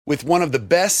With one of the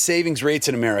best savings rates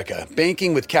in America,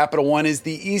 banking with Capital One is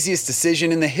the easiest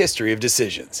decision in the history of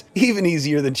decisions. Even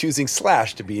easier than choosing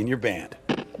Slash to be in your band.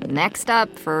 Next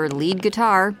up for lead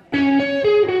guitar.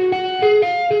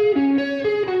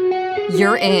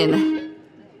 You're in.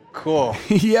 Cool.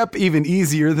 Yep, even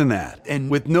easier than that. And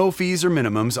with no fees or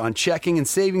minimums on checking and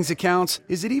savings accounts,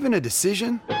 is it even a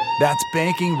decision? That's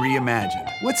banking reimagined.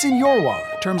 What's in your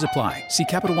wallet? Terms apply. See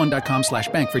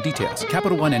CapitalOne.com/bank for details.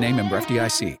 Capital One N.A. member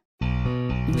FDIC.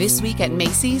 This week at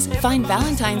Macy's, find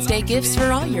Valentine's Day gifts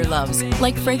for all your loves,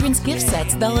 like fragrance gift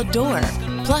sets they'll adore.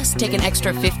 Plus, take an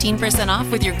extra 15% off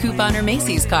with your coupon or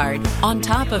Macy's card, on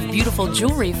top of beautiful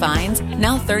jewelry finds,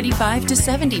 now 35 to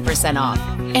 70% off,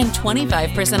 and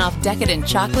 25% off decadent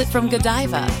chocolate from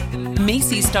Godiva.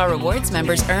 Macy's Star Rewards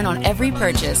members earn on every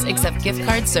purchase except gift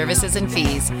card services and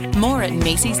fees. More at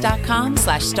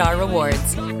Macys.com/Star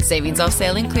Rewards. Savings off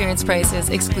sale and clearance prices.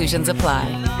 Exclusions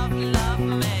apply.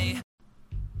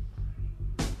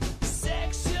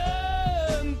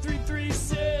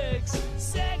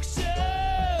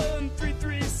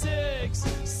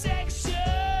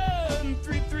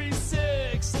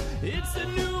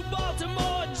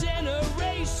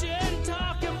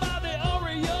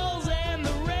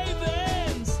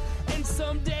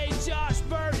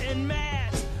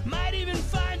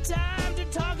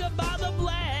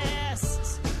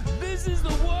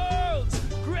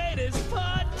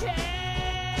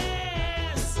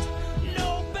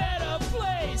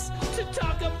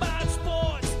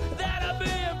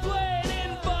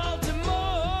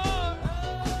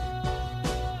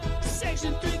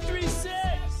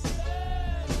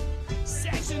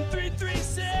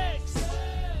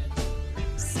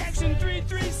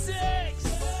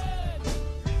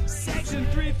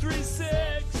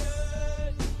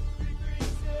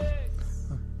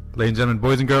 Ladies and gentlemen,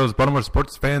 boys and girls, Baltimore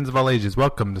sports fans of all ages,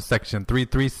 welcome to Section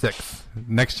 336,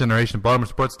 Next Generation Baltimore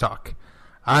Sports Talk.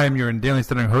 I am your daily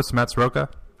stuttering host, Matt Soroka.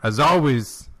 As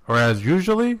always, or as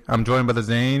usually, I'm joined by the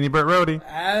zany Brett Rohde.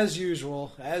 As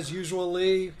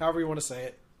usually, however you want to say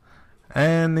it.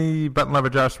 And the button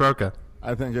lover, Josh Soroka.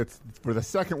 I think it's for the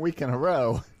second week in a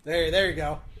row. There you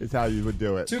go. Is how you would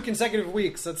do it. 2 consecutive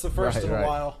weeks. That's the first in a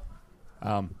while.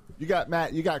 You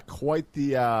got quite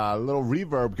the little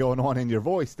reverb going on in your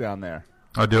voice down there.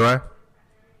 Oh, do I?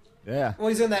 Yeah. Well,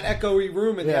 he's in that echoey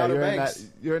room in the Outer Banks.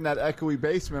 You're in that echoey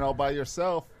basement all by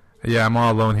yourself. Yeah, I'm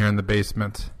all alone here in the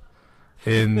basement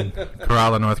in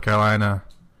Corolla, North Carolina.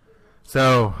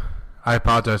 So, I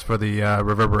apologize for the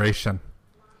reverberation.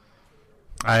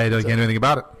 I can't do anything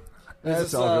about it.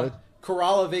 That's all good.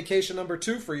 Corolla vacation number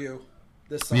 2 for you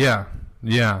this summer.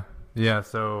 Yeah.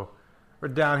 So, we're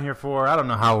down here for, I don't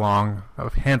know how long, a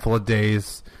handful of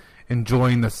days,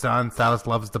 enjoying the sun. Silas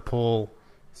loves the pool,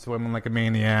 swimming like a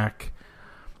maniac,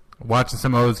 watching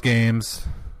some O's games,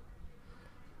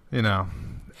 Jumping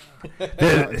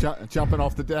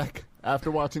off the deck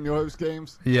after watching the O's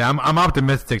games. Yeah, I'm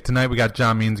optimistic. Tonight we got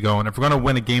John Means going. If we're going to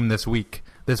win a game this week,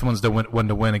 this one's the one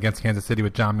to win against Kansas City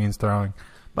with John Means throwing.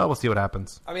 But we'll see what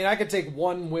happens. I mean, I could take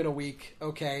 1 win a week,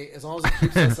 okay? As long as it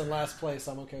keeps us in last place,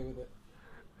 I'm okay with it.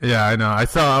 Yeah, I know. I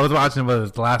was watching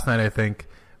it last night, I think,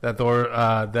 that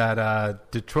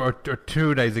Detroit, or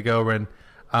 2 days ago, when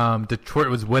Detroit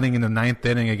was winning in the 9th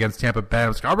inning against Tampa Bay. I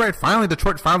was like, all right, finally,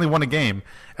 Detroit finally won a game.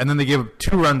 And then they gave up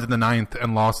 2 runs in the 9th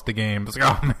and lost the game. I was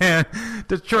like, oh, man,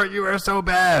 Detroit, you are so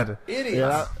bad.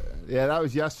 Idiots. Yeah, that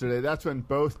was yesterday. That's when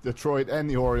both Detroit and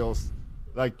the Orioles,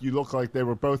 you look like they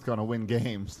were both going to win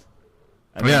games.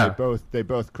 And they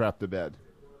both crapped the bed.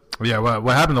 Yeah,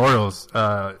 what happened to the Orioles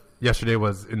yesterday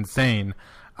was insane.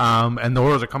 And the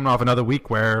Orioles are coming off another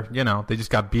week where, they just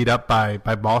got beat up by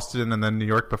Boston and then New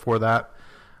York before that.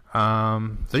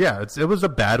 It was a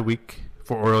bad week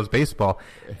for Orioles baseball.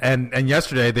 And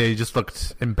yesterday they just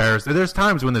looked embarrassed. There's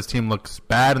times when this team looks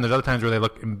bad and there's other times where they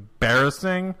look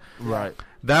embarrassing. Right.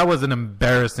 That was an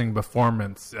embarrassing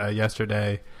performance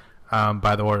yesterday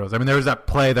by the Orioles. I mean, there was that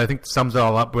play that I think sums it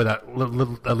all up where that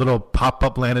little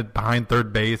pop-up landed behind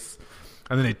third base.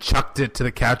 And then they chucked it to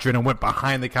the catcher and it went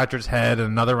behind the catcher's head and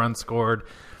another run scored.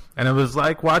 And it was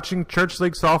like watching Church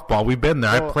League softball. We've been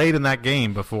there. I played in that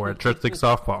game before at Church League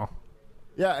softball.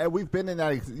 Yeah, and we've been in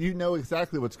that. You know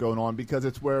exactly what's going on because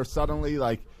it's where suddenly,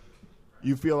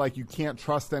 you feel like you can't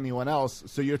trust anyone else,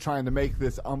 so you're trying to make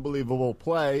this unbelievable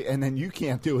play, and then you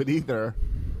can't do it either.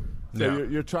 So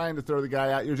you're trying to throw the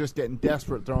guy out. You're just getting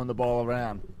desperate throwing the ball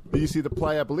around. But you see the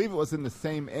play, I believe it was in the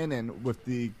same inning with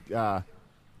the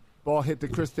ball hit to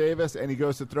Chris Davis, and he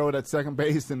goes to throw it at second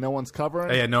base, and no one's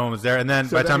covering. Yeah, no one was there. And then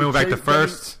by the time he went back to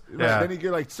first, then he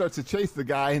starts to chase the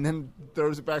guy, and then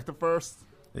throws it back to first.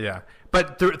 Yeah,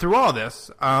 but through all this,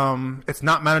 it's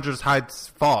not manager Hyde's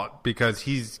fault because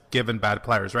he's given bad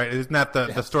players, right? Isn't that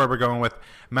the story we're going with?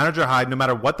 Manager Hyde, no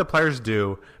matter what the players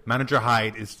do, manager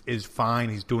Hyde is fine.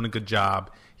 He's doing a good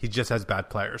job. He just has bad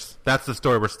players. That's the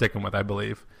story we're sticking with, I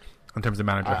believe, in terms of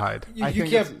manager Hyde. You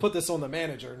can't put this on the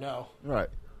manager, no. Right.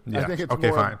 Yeah. I think it's okay,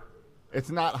 more, fine. It's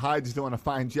not Hyde's doing a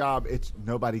fine job. It's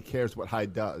nobody cares what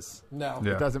Hyde does. No.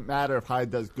 Yeah. It doesn't matter if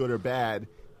Hyde does good or bad.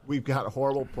 We've got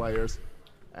horrible players.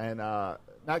 And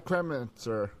Matt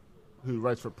Krementzer, who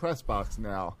writes for PressBox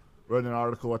now, wrote an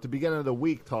article at the beginning of the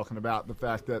week talking about the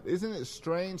fact that isn't it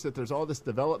strange that there's all this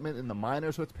development in the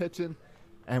minors with pitching,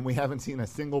 and we haven't seen a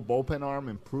single bullpen arm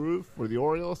improve for the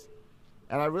Orioles?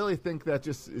 And I really think that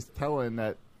just is telling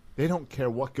that they don't care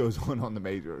what goes on the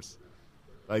majors.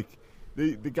 Like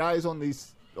the guys on the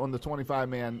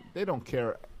 25-man, they don't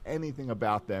care anything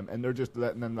about them, and they're just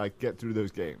letting them get through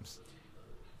those games.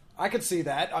 I could see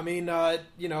that. I mean,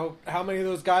 how many of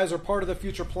those guys are part of the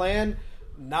future plan?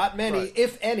 Not many, Right.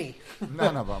 if any.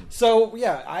 None of them. So,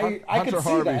 yeah, I could Hunter see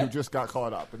Harvey, that. who just got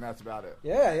caught up, and that's about it.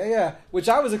 Yeah. Which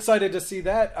I was excited to see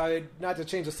that. Not to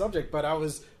change the subject, but I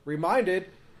was reminded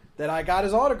that I got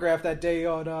his autograph that day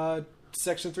on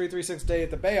Section 336 Day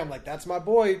at the Bay. I'm like, that's my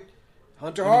boy,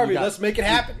 Hunter Harvey. Let's make it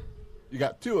happen. You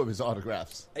got 2 of his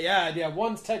autographs. Yeah.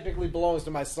 One technically belongs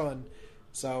to my son.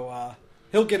 So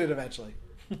he'll get it eventually.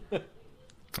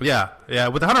 Yeah.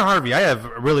 With Hunter Harvey, I have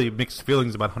really mixed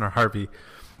feelings about Hunter Harvey.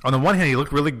 On the one hand, he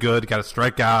looked really good, got a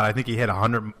strikeout. I think he hit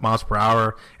 100 miles per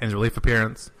hour in his relief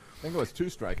appearance. I think it was 2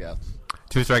 strikeouts.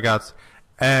 2 strikeouts.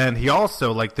 And he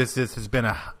also, has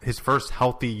been his first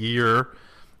healthy year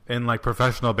in,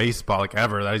 professional baseball,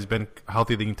 ever. That he's been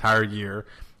healthy the entire year.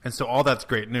 And so all that's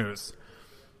great news.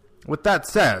 With that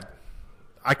said,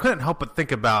 I couldn't help but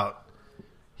think about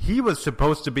he was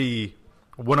supposed to be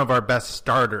one of our best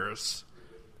starters,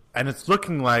 and it's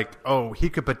looking like he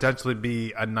could potentially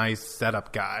be a nice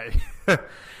setup guy.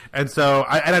 And so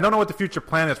I don't know what the future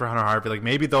plan is for Hunter Harvey.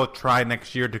 Maybe they'll try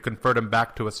next year to convert him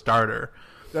back to a starter,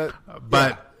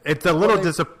 but it's a little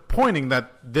disappointing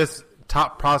that this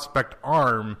top prospect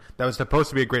arm that was supposed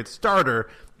to be a great starter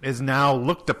is now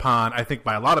looked upon, I think,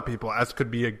 by a lot of people as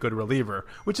could be a good reliever,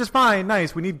 which is fine,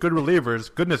 nice. We need good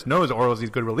relievers. Goodness knows Orioles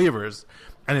needs good relievers.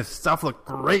 And his stuff looked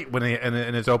great when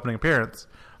in his opening appearance.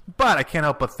 But I can't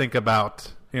help but think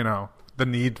about, the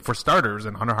need for starters,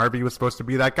 and Hunter Harvey was supposed to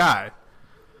be that guy.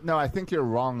 No, I think you're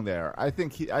wrong there. I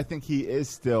think he is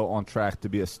still on track to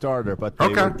be a starter, but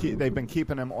they've been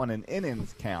keeping him on an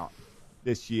innings count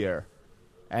this year.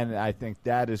 And I think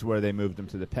that is where they moved him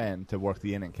to the pen to work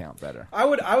the inning count better. I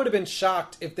would have been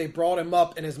shocked if they brought him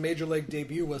up and his major league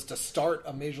debut was to start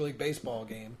a Major League Baseball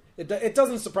game. It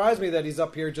doesn't surprise me that he's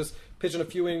up here just pitching a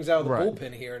few innings out of the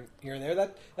bullpen here and there.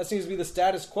 That seems to be the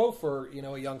status quo for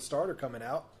a young starter coming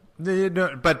out.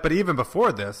 But even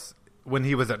before this, when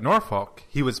he was at Norfolk,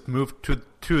 he was moved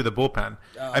to the bullpen,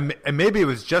 and maybe it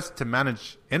was just to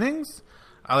manage innings.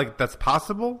 That's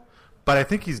possible. But I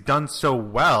think he's done so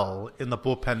well in the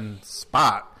bullpen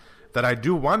spot that I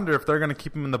do wonder if they're going to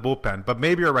keep him in the bullpen. But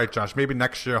maybe you're right, Josh. Maybe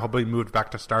next year he'll be moved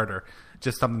back to starter.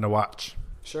 Just something to watch.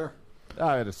 Sure.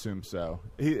 I'd assume so.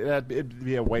 It'd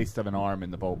be a waste of an arm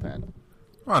in the bullpen.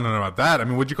 Well, I don't know about that. I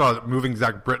mean, would you call it moving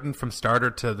Zach Britton from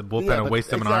starter to the bullpen a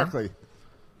waste of an arm? Exactly.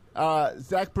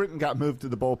 Zach Britton got moved to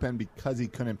the bullpen because he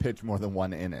couldn't pitch more than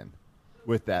 1 inning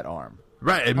with that arm.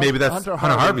 Right, and maybe that's Hunter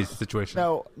Harvey's situation.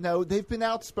 No, they've been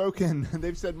outspoken.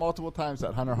 They've said multiple times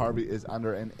that Hunter Harvey is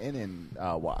under an inning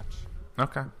watch.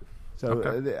 Okay.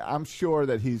 So I'm sure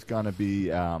that he's going to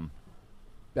be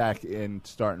back in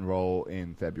starting role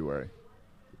in February.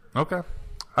 Okay.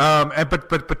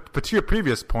 But to your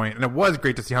previous point, and it was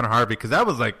great to see Hunter Harvey because that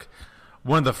was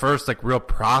one of the first real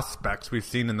prospects we've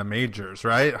seen in the majors,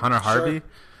 right? Hunter Harvey.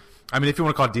 I mean, if you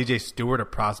want to call DJ Stewart a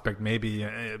prospect, maybe,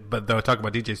 but though talking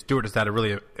about DJ Stewart has had a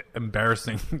really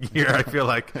embarrassing year, I feel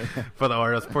like, for the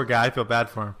Orioles. Poor guy, I feel bad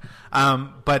for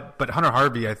him. But Hunter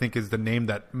Harvey, I think, is the name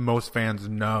that most fans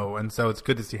know, and so it's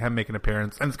good to see him make an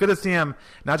appearance. And it's good to see him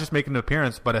not just make an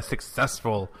appearance, but a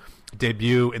successful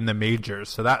debut in the majors.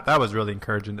 So that was really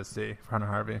encouraging to see for Hunter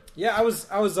Harvey. Yeah, I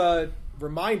was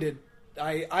reminded.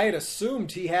 I had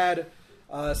assumed he had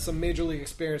some major league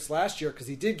experience last year because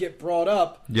he did get brought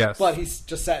up. Yes, but he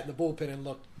just sat in the bullpen and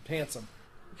looked handsome.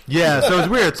 Yeah, so it was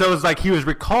weird. So it was he was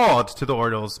recalled to the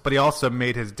Orioles, but he also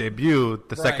made his debut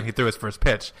the second he threw his first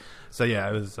pitch. So yeah,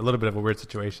 it was a little bit of a weird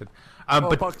situation.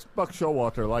 But Buck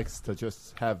Showalter likes to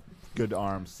just have good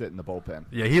arms sit in the bullpen.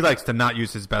 Yeah, he likes to not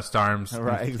use his best arms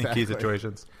in key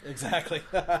situations. Exactly.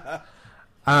 But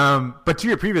to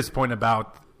your previous point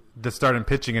about the start in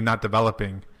pitching and not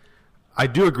developing, I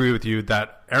do agree with you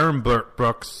that Aaron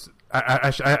Brooks,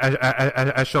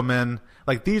 Eshelman,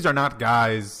 like these are not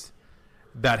guys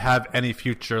that have any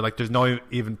future. Like there's no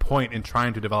even point in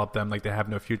trying to develop them. Like they have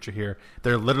no future here.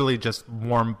 They're literally just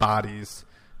warm bodies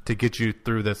to get you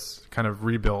through this kind of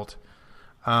rebuild.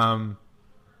 So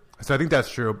I think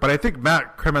that's true. But I think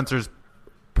Matt Krementzer's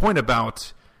point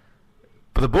about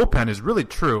the bullpen is really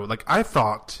true. Like I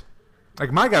thought,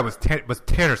 like my guy was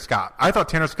Tanner Scott. I thought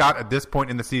Tanner Scott at this point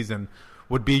in the season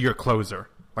would be your closer.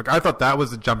 Like I thought that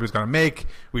was the jump he was going to make.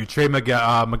 We would trade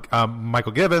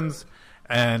Michael Givens,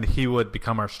 and he would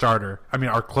become our starter. I mean,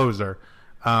 our closer,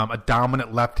 a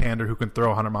dominant left-hander who can throw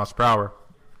 100 miles per hour.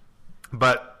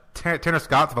 But Tanner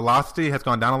Scott's velocity has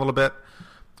gone down a little bit.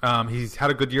 He's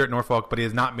had a good year at Norfolk, but he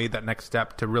has not made that next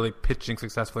step to really pitching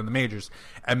successfully in the majors.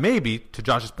 And maybe, to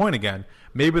Josh's point again,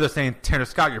 maybe they're saying, Tanner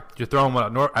Scott, you're throwing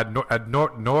one at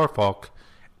Norfolk.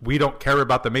 We don't care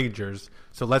about the majors,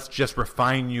 so let's just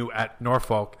refine you at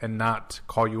Norfolk and not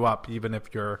call you up, even if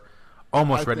you're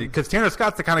almost ready. Because Tanner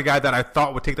Scott's the kind of guy that I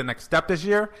thought would take the next step this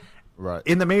year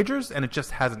in the majors, and it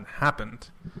just hasn't happened.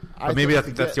 But maybe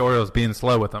that's the Orioles being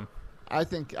slow with him. I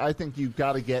think you've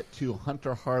got to get to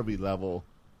Hunter Harvey level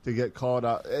to get caught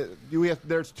up.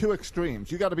 There's two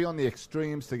extremes. You got to be on the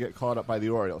extremes to get caught up by the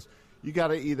Orioles. You got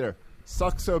to either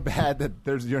suck so bad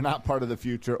that you're not part of the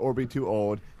future, or be too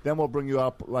old. Then we'll bring you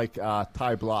up like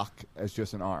Ty Block as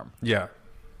just an arm. Yeah.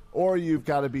 Or you've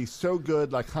got to be so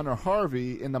good like Hunter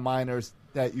Harvey in the minors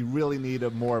that you really need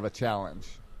more of a challenge.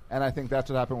 And I think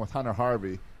that's what happened with Hunter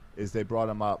Harvey, is they brought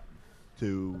him up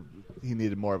he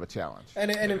needed more of a challenge. And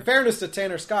in fairness to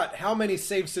Tanner Scott, how many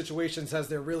save situations has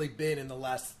there really been in the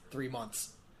last 3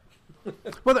 months?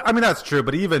 Well, I mean, that's true,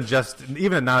 but even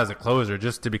not as a closer,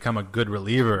 just to become a good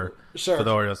reliever for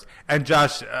the Orioles. And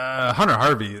Josh, Hunter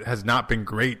Harvey has not been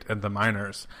great at the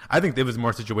minors. I think it was more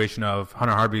a situation of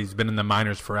Hunter Harvey's been in the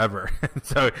minors forever.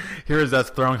 So here's us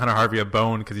throwing Hunter Harvey a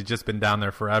bone because he's just been down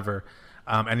there forever,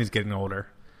 and he's getting older.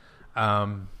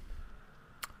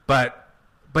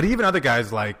 But even other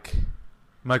guys like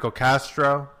Miguel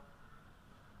Castro,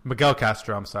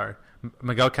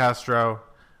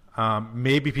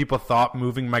 maybe people thought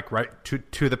moving Mike Wright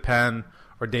to the pen,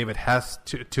 or David Hess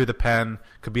to the pen,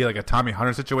 could be like a Tommy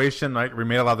Hunter situation. Right? We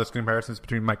made a lot of those comparisons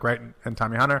between Mike Wright and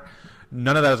Tommy Hunter.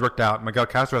 None of that has worked out. Miguel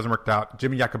Castro hasn't worked out.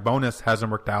 Jimmy Yacobonis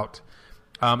hasn't worked out.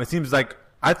 It seems like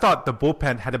I thought the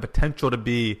bullpen had the potential to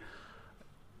be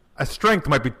a strength,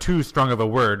 might be too strong of a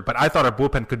word, but I thought our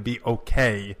bullpen could be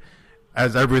okay,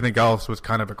 as everything else was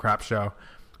kind of a crap show.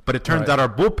 But it turns out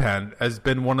our bullpen has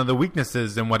been one of the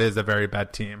weaknesses in what is a very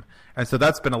bad team. And so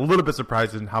that's been a little bit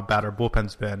surprising how bad our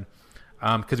bullpen's been,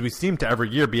 because we seem to every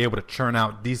year be able to churn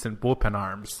out decent bullpen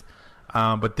arms.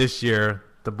 But this year,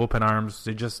 the bullpen arms,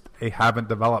 they haven't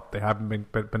developed. They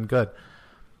haven't been good.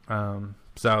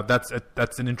 So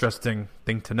that's an interesting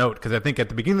thing to note, because I think at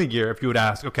the beginning of the year, if you would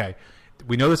ask, okay,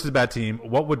 we know this is a bad team,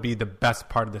 what would be the best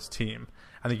part of this team?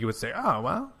 I think you would say, oh,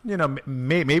 well,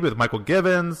 maybe with Michael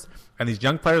Givens and these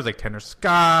young players like Tanner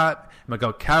Scott,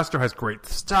 Miguel Castro has great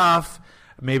stuff.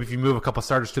 Maybe if you move a couple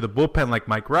starters to the bullpen like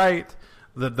Mike Wright,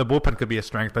 the bullpen could be a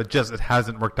strength, but it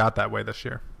hasn't worked out that way this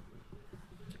year.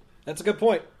 That's a good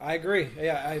point. I agree.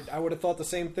 Yeah, I would have thought the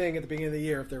same thing at the beginning of the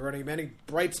year. If there were any many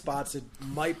bright spots, it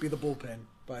might be the bullpen,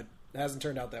 but it hasn't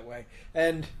turned out that way.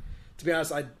 And to be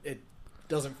honest, it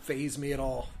doesn't faze me at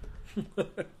all.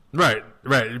 Right.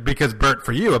 Because, Bert,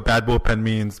 for you, a bad bullpen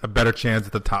means a better chance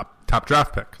at the top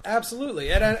draft pick.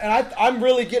 Absolutely. And I'm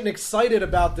really getting excited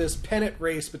about this pennant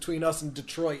race between us and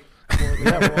Detroit. I'm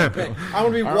going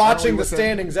to be watching the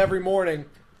standings every morning.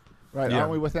 Right. Yeah.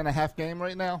 Aren't we within a half game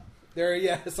right now?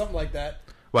 Something like that.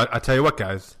 Well, I'll tell you what,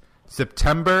 guys.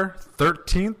 September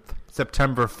 13th,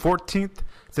 September 14th,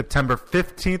 September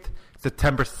 15th,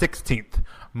 September 16th.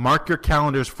 Mark your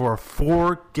calendars for a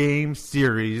 4-game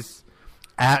series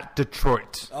at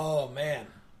Detroit. Oh, man.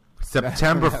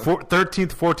 September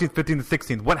 13th, 14th, 15th, and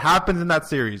 16th. What happens in that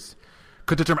series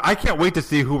could determine. I can't wait to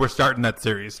see who we're starting that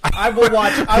series. I will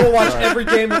watch every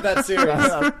game of that series.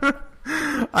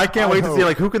 I can't wait to see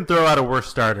who can throw out a worse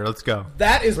starter. Let's go.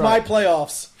 That is my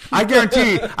playoffs. I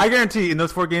guarantee in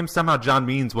those 4 games somehow John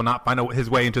Means will not find his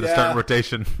way into the starting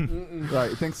rotation.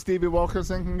 Right. You think Stevie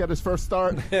Wilkerson can get his first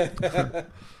start?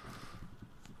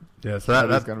 Yeah, so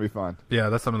that's going to be fun. Yeah,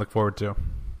 that's something to look forward to.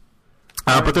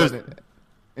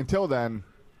 Until then,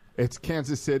 it's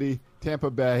Kansas City,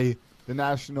 Tampa Bay, the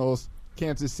Nationals,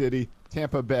 Kansas City,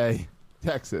 Tampa Bay,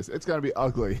 Texas. It's going to be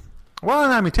ugly.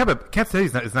 Well, I mean, Kansas City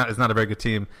is not a very good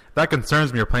team. That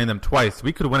concerns me. You're playing them twice.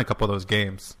 We could win a couple of those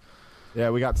games.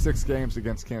 Yeah, we got 6 games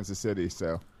against Kansas City,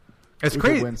 so it's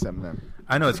crazy. Could win some of them.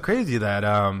 I know it's crazy that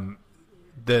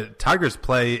the Tigers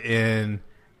play in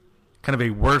kind of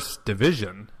a worse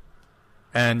division,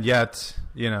 and yet,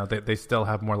 they still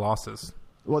have more losses.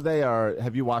 Well, they are.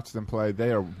 Have you watched them play?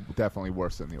 They are definitely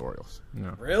worse than the Orioles.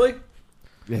 Yeah. Really?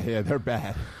 Yeah, they're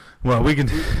bad. Well, we can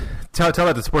tell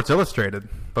that to Sports Illustrated,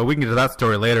 but we can get to that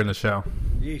story later in the show.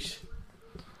 Yeesh.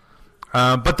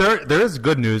 But there is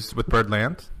good news with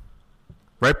Birdland,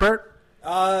 right, Bert?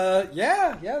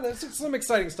 Yeah. There's some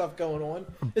exciting stuff going on.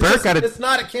 It's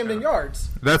not at Camden Yards.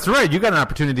 That's right. You got an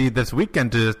opportunity this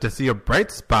weekend to see a bright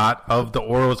spot of the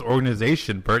Orioles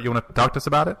organization. Bert, you want to talk to us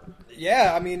about it?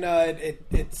 Yeah, I mean,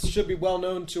 it should be well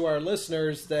known to our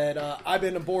listeners that I've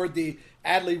been aboard the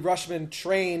Adley Rutschman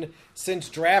train since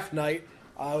draft night.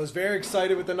 I was very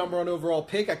excited with the number 1 overall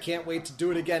pick. I can't wait to do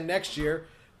it again next year.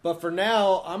 But for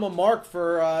now, I'm a mark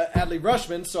for Adley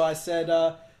Rutschman, so I said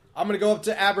I'm going to go up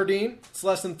to Aberdeen. It's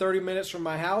less than 30 minutes from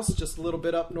my house, just a little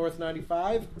bit up North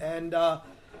 95, and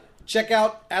check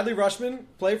out Adley Rutschman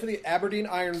play for the Aberdeen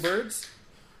Ironbirds.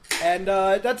 And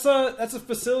that's a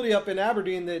facility up in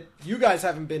Aberdeen that you guys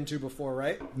haven't been to before,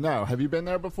 right? No. Have you been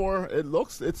there before?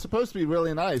 It's supposed to be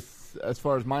really nice as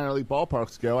far as minor league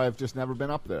ballparks go. I've just never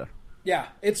been up there. Yeah,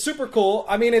 it's super cool.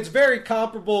 I mean, it's very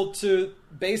comparable to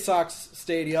Bay Sox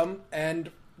Stadium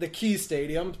and the Key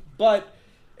Stadium, but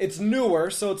it's newer,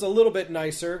 so it's a little bit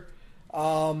nicer.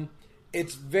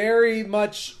 It's very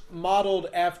much modeled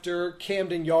after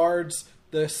Camden Yards.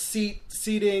 The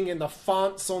seating and the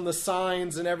fonts on the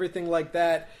signs and everything like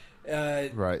that.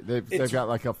 Right. They've got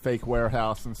like a fake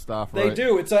warehouse and stuff, right? They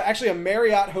do. It's actually a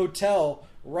Marriott hotel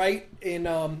right in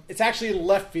it's actually in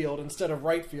left field instead of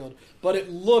right field, but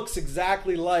it looks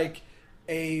exactly like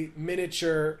a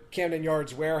miniature Camden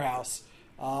Yards warehouse.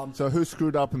 So who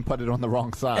screwed up and put it on the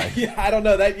wrong side? Yeah, I don't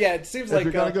know that. Yeah, it seems like if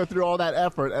you're going to go through all that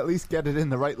effort, at least get it in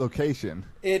the right location.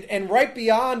 And right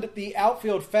beyond the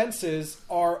outfield fences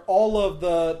are all of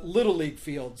the Little League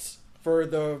fields for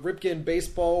the Ripken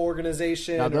Baseball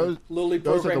Organization. Now Little League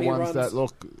program he runs.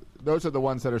 Those are the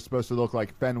ones that are supposed to look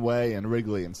like Fenway and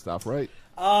Wrigley and stuff, right?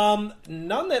 None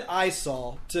that I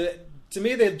saw. To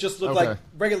me, they just looked like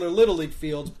regular Little League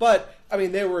fields. But I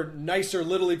mean, they were nicer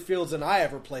Little League fields than I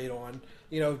ever played on.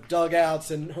 Dugouts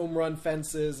and home run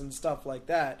fences and stuff like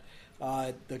that.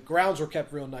 The grounds were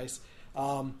kept real nice.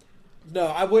 No,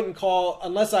 I wouldn't call,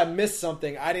 unless I missed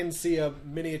something, I didn't see a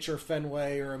miniature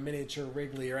Fenway or a miniature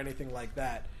Wrigley or anything like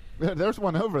that. There's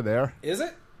one over there. Is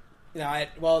it? Yeah,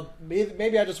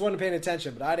 maybe I just wasn't paying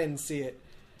attention, but I didn't see it.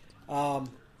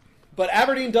 But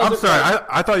Aberdeen does. I'm sorry,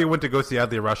 I thought you went to go see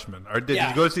Adley Rutschman. Or did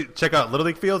you go check out Little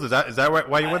League fields? Is that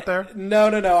why you went there? No.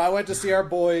 I went to see our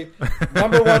boy,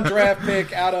 number 1 draft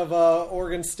pick out of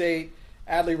Oregon State,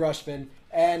 Adley Rutschman,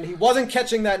 and he wasn't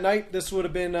catching that night. This would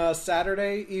have been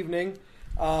Saturday evening.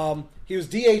 He was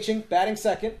DHing, batting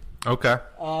second. Okay.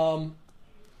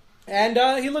 And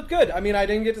he looked good. I mean, I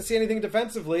didn't get to see anything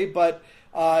defensively, but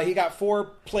he got 4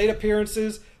 plate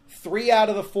appearances. 3 out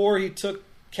of the 4 he took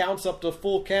counts up to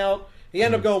full count. He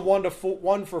ended up going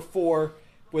 1 for 4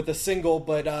 with a single,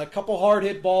 but a couple hard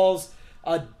hit balls,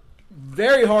 a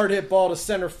very hard hit ball to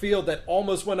center field that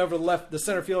almost went over the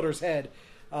center fielder's head,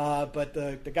 but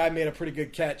the guy made a pretty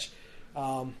good catch.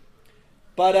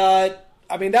 But I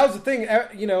mean, that was the thing.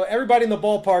 Everybody in the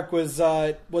ballpark was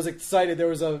excited. There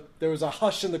was a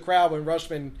hush in the crowd when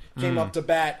Rutschman came up to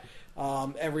bat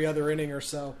every other inning or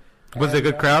so. Was it a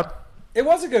good crowd? It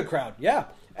was a good crowd, yeah.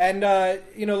 And,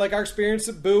 like our experience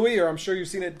at Bowie, or I'm sure you've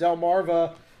seen it at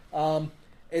Delmarva,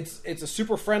 it's a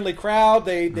super friendly crowd.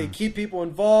 They keep people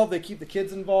involved. They keep the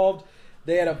kids involved.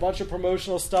 They had a bunch of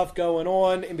promotional stuff going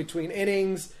on in between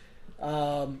innings.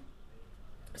 So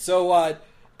a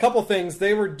couple things.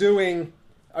 They were doing...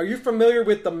 Are you familiar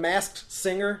with The Masked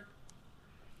Singer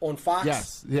on Fox?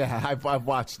 Yes. Yeah, I've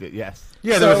watched it, yes.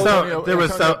 Yeah,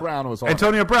 Antonio Brown was on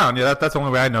Antonio Brown. Yeah, that's the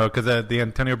only way I know, because the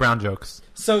Antonio Brown jokes.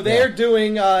 So they're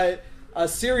doing a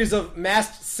series of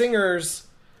masked singers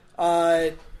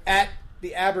at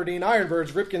the Aberdeen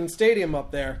Ironbirds Ripken Stadium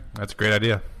up there. That's a great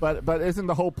idea. But isn't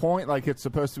the whole point like it's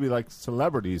supposed to be like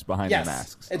celebrities behind the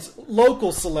masks? It's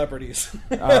local celebrities.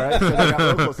 All right, so they got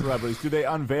local celebrities. Do they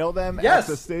unveil them at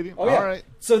the stadium? Oh, yeah. All right.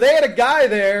 So they had a guy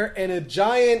there in a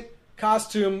giant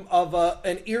costume of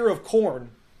an ear of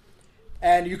corn,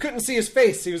 and you couldn't see his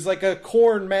face. He was like a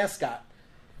corn mascot.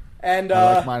 And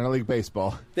like minor league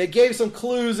baseball. They gave some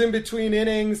clues in between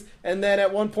innings, and then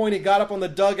at one point he got up on the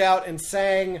dugout and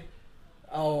sang,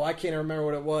 I can't remember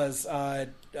what it was,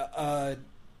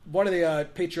 one of the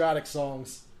patriotic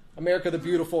songs, America the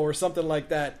Beautiful or something like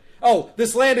that. Oh,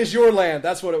 This Land Is Your Land,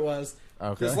 that's what it was.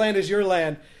 Okay. This Land Is Your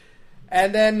Land.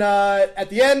 And then at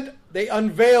the end, they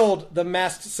unveiled the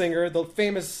masked singer, the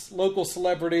famous local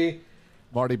celebrity.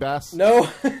 Marty Bass? No,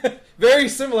 very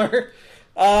similar.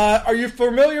 Are you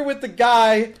familiar with the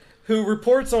guy who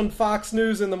reports on Fox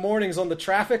News in the mornings on the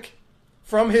traffic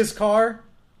from his car?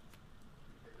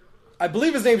 I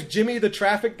believe his name's Jimmy the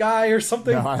Traffic Guy or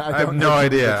something. No, I have no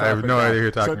idea. I have no idea who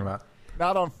you're talking So, about.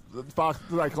 Not on Fox,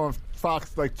 on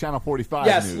Fox, Channel 45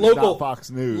 Yes, News, local not Fox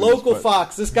News. Local but-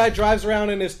 Fox. This guy drives around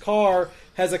in his car,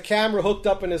 has a camera hooked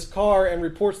up in his car, and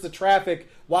reports the traffic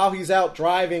while he's out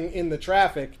driving in the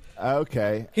traffic.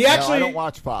 Okay. He actually- I don't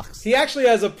watch Fox. He actually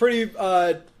has a pretty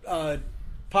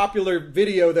popular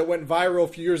video that went viral a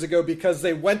few years ago because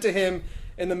they went to him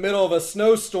in the middle of a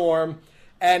snowstorm,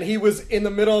 and he was in the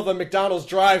middle of a McDonald's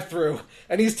drive-thru,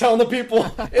 and he's telling the people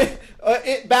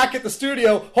back at the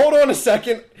studio, "Hold on a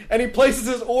second," and he places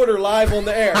his order live on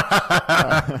the air.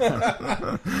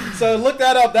 So look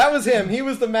that up. That was him. He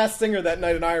was the Masked Singer that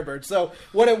night in Ironbird. So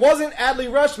when it wasn't Adley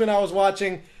Rushman I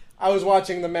was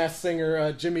watching the Masked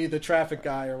Singer, Jimmy the Traffic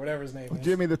Guy, or whatever his name is.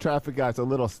 Jimmy the Traffic Guy's a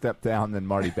little step down than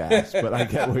Marty Bass, but I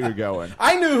get where you're going.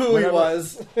 I knew who he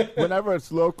was. whenever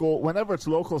it's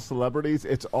local celebrities,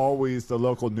 it's always the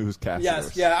local newscasters.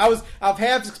 Yes, yeah. I was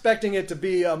half expecting it to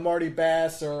be Marty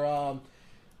Bass or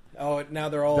now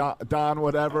they're all Don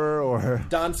whatever or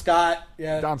Don Scott.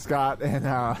 Yeah, Don Scott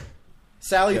and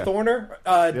Sally yeah. Thorner.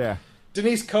 yeah.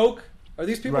 Denise Koch. Are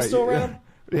these people Right, still around?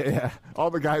 Yeah, all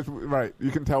the guys. Right, you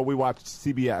can tell we watched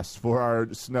CBS for our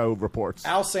snow reports.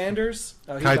 Al Sanders.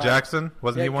 Oh, he Kai died. Jackson?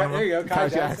 Wasn't Yeah, he one of there them? you go, Kai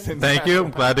Jackson. Thank you.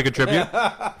 I'm glad to contribute.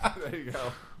 There you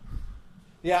go.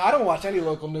 Yeah, I don't watch any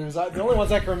local news. The only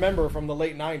ones I can remember are from the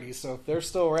late '90s. So if they're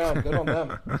still around, good on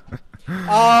them.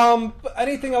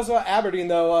 Anything else about Aberdeen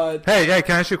though? Hey,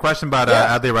 can I ask you a question about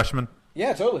Yeah. Adley Rushman?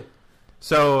 Yeah, totally.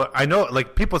 So I know,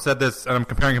 like, people said this, and I'm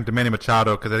comparing him to Manny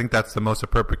Machado because I think that's the most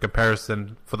appropriate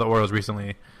comparison for the Orioles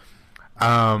recently.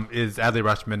 Is Adley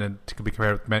Rushman and to be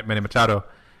compared with Manny Machado?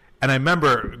 And I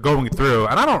remember going through,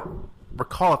 and I don't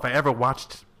recall if I ever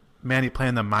watched Manny play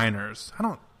in the minors. I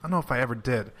don't know if I ever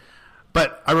did,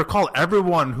 but I recall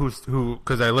everyone who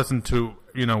because I listened to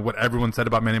what everyone said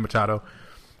about Manny Machado,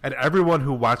 and everyone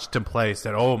who watched him play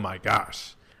said, "Oh my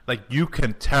gosh!" Like you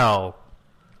can tell.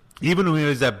 Even when he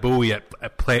was at Bowie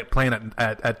playing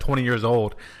at 20 years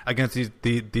old against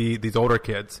these older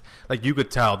kids, like you could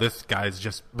tell this guy's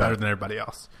just better than everybody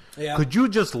else. Yeah. Could you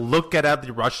just look at Adley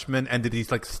Rushman and did he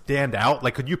like stand out?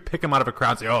 Like could you pick him out of a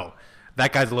crowd and say, "Oh,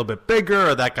 that guy's a little bit bigger,"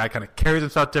 or that guy kind of carries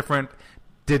himself different?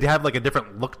 Did he have like a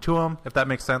different look to him? If that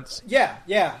makes sense.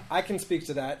 Yeah, I can speak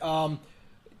to that.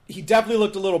 He definitely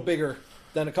looked a little bigger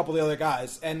than a couple of the other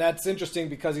guys, and that's interesting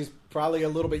because he's probably a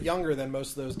little bit younger than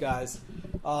most of those guys.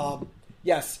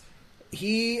 Yes,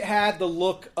 he had the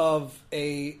look of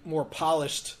a more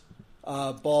polished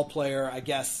ball player, I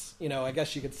guess. I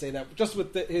guess you could say that just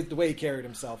with the way he carried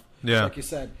himself. Yeah, like you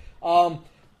said.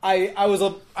 I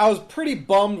was pretty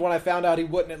bummed when I found out he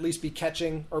wouldn't at least be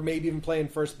catching or maybe even playing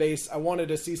first base. I wanted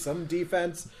to see some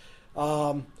defense.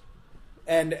 And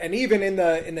even in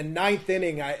the ninth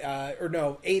inning,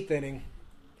 eighth inning,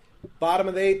 bottom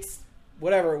of the eighth,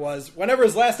 whatever it was, whenever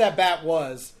his last at bat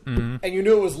was, and you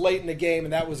knew it was late in the game,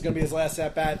 and that was going to be his last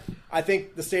at bat. I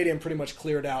think the stadium pretty much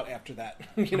cleared out after that.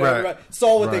 Right.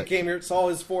 Saw what they Right. came here, saw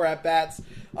his 4 at bats.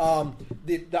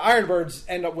 The Ironbirds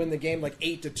end up winning the game like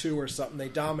 8-2 or something. They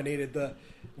dominated the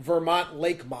Vermont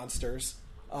Lake Monsters.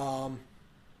 But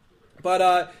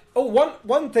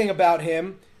one thing about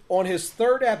him, on his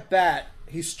 3rd at bat,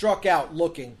 he struck out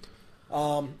looking,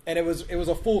 and it was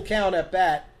a full count at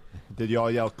bat. Did you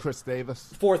all yell Chris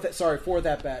Davis? Fourth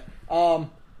at bat.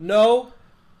 No,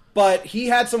 but he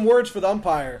had some words for the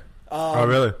umpire. Oh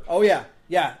really? Oh yeah.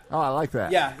 Oh, I like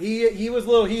that. Yeah, he was a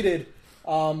little heated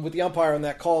with the umpire on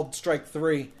that called strike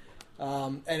 3,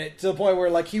 and to the point where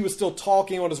like he was still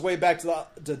talking on his way back to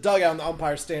the dugout, and the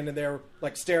umpire standing there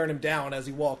like staring him down as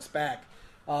he walks back.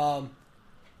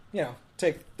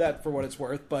 Take that for what it's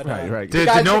worth. But Right. The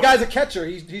guy's a catcher.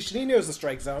 He knows the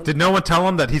strike zone. Did no one tell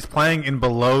him that he's playing in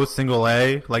below single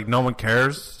A? Like no one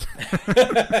cares.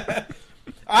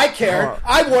 I care.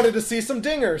 I wanted to see some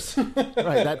dingers.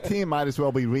 Right, that team might as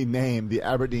well be renamed the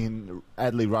Aberdeen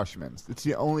Adley Rushmans. It's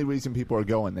the only reason people are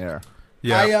going there.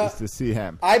 Yeah. Is to see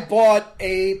him. I bought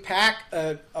a pack,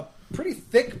 a pretty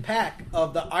thick pack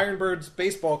of the Ironbirds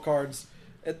baseball cards.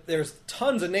 There's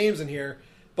tons of names in here,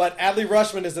 but Adley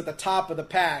Rushman is at the top of the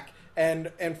pack,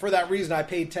 and for that reason, I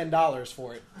paid $10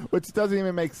 for it. Which doesn't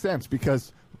even make sense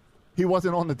because he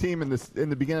wasn't on the team in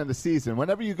the beginning of the season.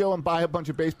 Whenever you go and buy a bunch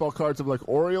of baseball cards of like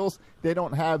Orioles, they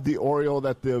don't have the Oriole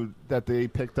that they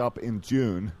picked up in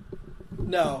June.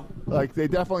 No. Like they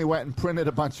definitely went and printed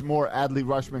a bunch more Adley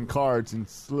Rushman cards and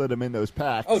slid them in those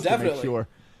packs. Oh, to definitely. make sure.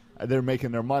 they're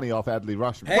making their money off Adley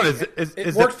Rushman. Hey, What is it?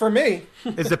 it worked for me.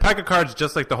 Is the pack of cards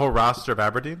just like the whole roster of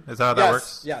Aberdeen? Is that how that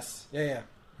works? Yes. Yeah.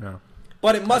 Yeah.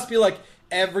 But it must be like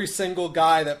every single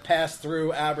guy that passed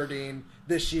through Aberdeen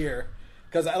this year.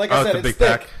 Because, like I said, it's a it's big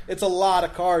thick. pack. It's a lot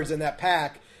of cards in that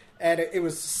pack. And it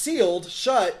was sealed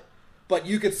shut, but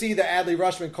you could see the Adley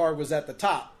Rushman card was at the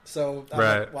top. So, I'm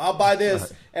Right. like, well, I'll buy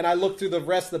this. And I looked through the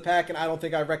rest of the pack, and I don't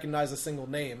think I recognize a single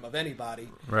name of anybody.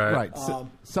 Right. So,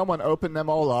 someone opened them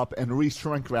all up and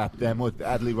re-shrink wrapped them with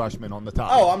Adley Rushman on the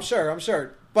top. Oh, I'm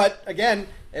sure. But, again,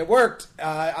 it worked.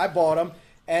 I bought them.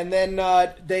 And then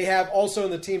they have also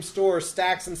in the team store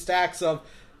stacks and stacks of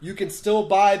you can still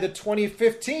buy the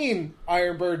 2015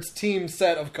 Ironbirds team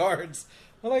set of cards.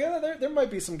 I'm like, there might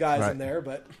be some guys in there,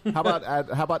 but how about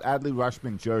Adley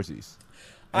Rushman jerseys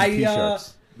and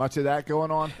T-shirts? Much of that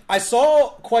going on? I saw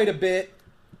quite a bit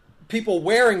people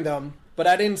wearing them, but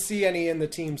I didn't see any in the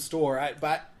team store.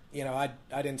 I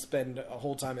didn't spend a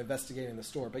whole time investigating the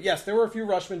store. But yes, there were a few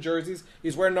Rushman jerseys.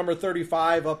 He's wearing number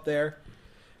 35 up there.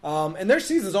 And their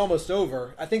season's almost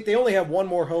over. I think they only have one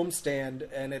more homestand,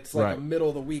 and it's like a middle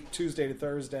of the week, Tuesday to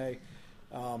Thursday.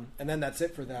 And then that's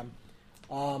it for them.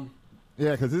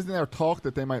 Yeah, because isn't there talk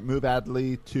that they might move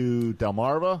Adley to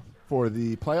Delmarva for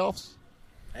the playoffs?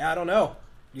 I don't know.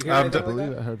 You hear anything like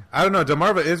that? I don't know.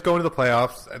 Delmarva is going to the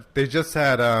playoffs. They just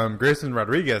had Grayson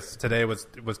Rodriguez today was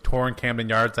touring Camden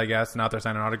Yards, I guess, and out there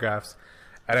signing autographs.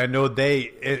 And I know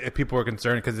if people were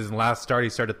concerned because his last start he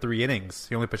started 3 innings.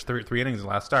 He only pitched three innings in the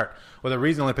last start. Well, the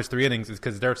reason he only pitched 3 innings is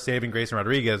because they're saving Grayson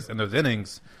Rodriguez in those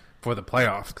innings for the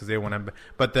playoffs because they want him.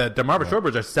 But the Delmarva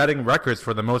Shorebirds are setting records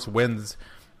for the most wins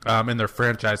in their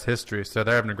franchise history, so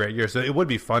they're having a great year. So it would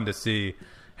be fun to see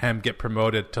him get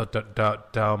promoted to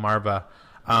Delmarva.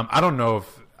 I don't know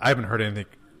if I haven't heard anything.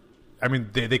 I mean,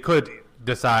 they could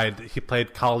decide he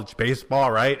played college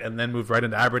baseball, right, and then move right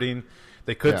into Aberdeen.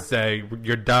 They could say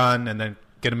you're done and then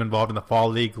get him involved in the fall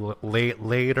league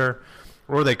later,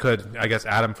 or they could, I guess,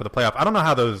 add him for the playoff. I don't know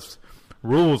how those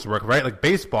rules work, right? Like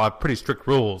baseball have pretty strict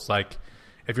rules. Like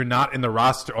if you're not in the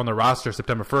roster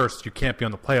September 1st, you can't be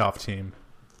on the playoff team.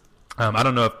 I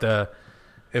don't know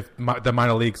if the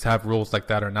minor leagues have rules like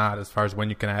that or not as far as when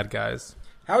you can add guys.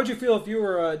 How would you feel if you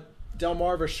were a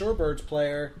Delmarva Shorebirds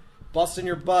player, busting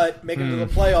your butt, making it to the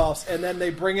playoffs, and then they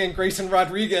bring in Grayson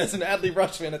Rodriguez and Adley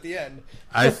Rushman at the end?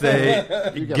 I say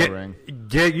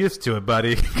get used to it,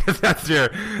 buddy, because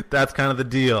that's kind of the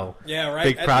deal. Yeah,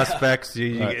 right. Big prospects,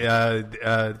 you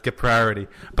get priority.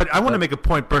 But I want to make a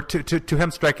point, Bert, to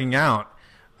him striking out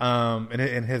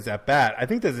in his at bat. I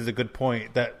think this is a good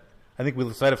point that I think we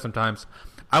lose sight of sometimes.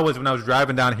 When I was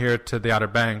driving down here to the Outer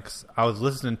Banks, I was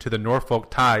listening to the Norfolk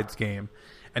Tides game,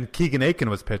 and Keegan Aiken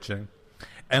was pitching.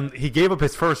 And he gave up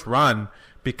his first run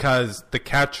because the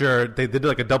catcher, they did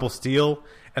like a double steal,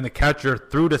 and the catcher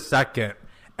threw to second.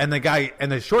 And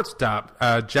the shortstop,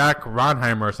 Jack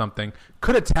Ronheimer or something,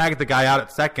 could have tagged the guy out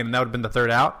at second, and that would have been the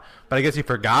third out. But I guess he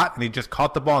forgot, and he just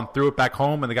caught the ball and threw it back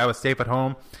home, and the guy was safe at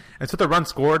home. And so the run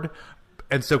scored.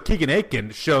 And so Keegan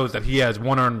Aiken shows that he has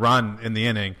one earned run in the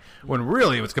inning, when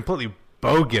really it was completely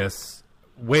bogus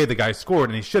way the guy scored,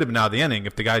 and he should have been out of the inning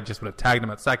if the guy just would have tagged him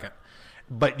at second.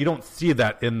 But you don't see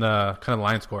that in the kind of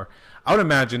line score. I would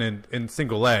imagine in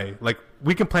single A, like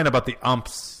we complain about the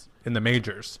umps in the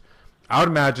majors. I would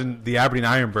imagine the Aberdeen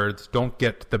Ironbirds don't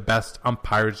get the best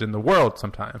umpires in the world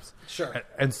sometimes. Sure.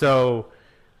 And so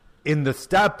in the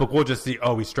stat book, we'll just see,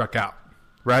 he struck out,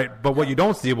 right? But what you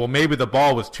don't see, maybe the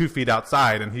ball was 2 feet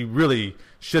outside and he really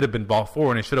should have been ball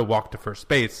forward and he should have walked to first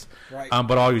base. Right.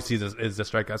 But all you see is the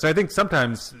strikeout. So I think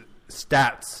sometimes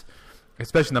stats,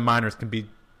 especially in the minors, can be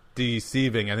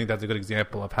deceiving. I think that's a good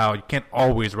example of how you can't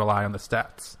always rely on the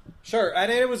stats. Sure, and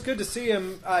it was good to see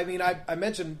him. I mean, I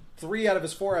mentioned 3 out of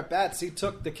his 4 at-bats, he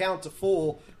took the count to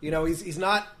full. You know, he's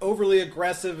not overly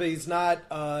aggressive. He's not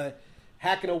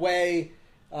hacking away.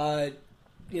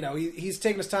 He's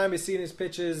taking his time. He's seeing his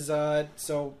pitches.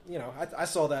 So, I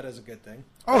saw that as a good thing.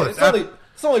 Oh,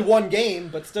 it's only one game,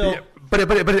 but still. Yeah, but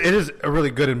it is a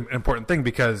really good and important thing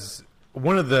because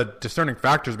one of the discerning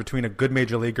factors between a good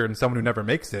major leaguer and someone who never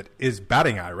makes it is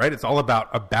batting eye, right? It's all about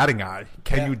a batting eye.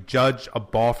 Can you judge a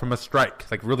ball from a strike?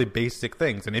 Like really basic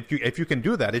things. And if you can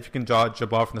do that, if you can judge a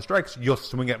ball from the strikes, you'll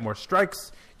swing at more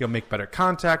strikes. You'll make better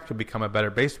contact. You'll become a better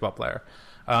baseball player.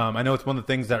 I know it's one of the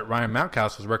things that Ryan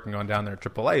Mountcastle was working on down there at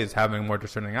AAA is having a more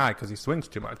discerning eye because he swings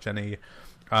too much and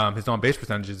his on-base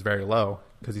percentage is very low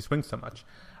because he swings so much.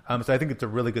 So I think it's a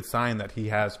really good sign that he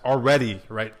has already,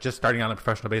 right, just starting out in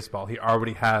professional baseball, he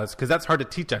already has, because that's hard to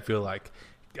teach, I feel like,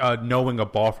 knowing a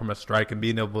ball from a strike and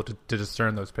being able to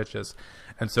discern those pitches.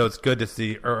 And so it's good to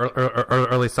see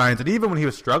early signs. And even when he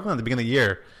was struggling at the beginning of the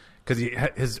year,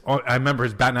 because I remember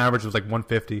his batting average was like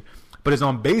 150, but his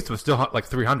on base was still like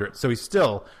 300. So he's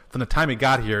still, from the time he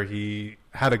got here, he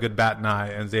had a good bat and eye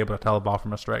and was able to tell a ball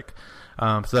from a strike.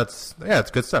 So that's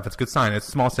it's good stuff. It's a good sign. It's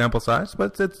small sample size,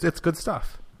 but it's good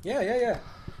stuff. Yeah.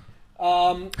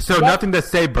 So nothing to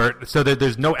say, Bert. So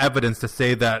there's no evidence to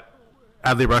say that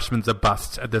Adley Rutschman's a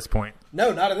bust at this point.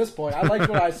 No, not at this point. I liked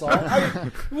what I saw.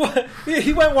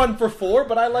 He went 1 for 4,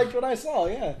 but I liked what I saw.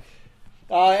 Yeah.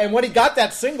 And when he got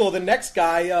that single, the next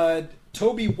guy,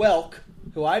 Toby Welk,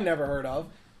 who I never heard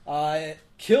of,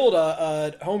 killed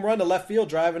a home run to left field,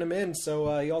 driving him in.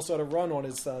 So he also had a run on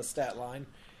his stat line.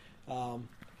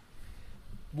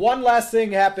 One last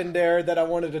thing happened there that I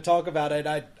wanted to talk about.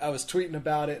 I was tweeting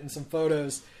about it and some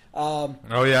photos. Oh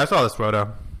yeah, I saw this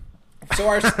photo. So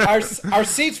our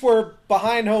seats were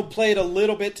behind home plate a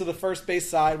little bit to the first base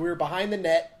side. We were behind the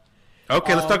net.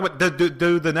 Okay, let's talk about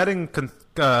do the netting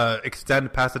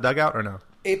extend past the dugout or no?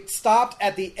 It stopped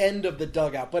at the end of the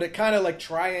dugout, but it kind of like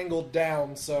triangled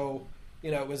down, so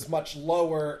it was much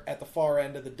lower at the far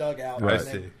end of the dugout. Right.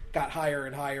 And it got higher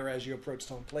and higher as you approached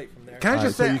home plate from there. Can I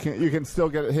just say so you can still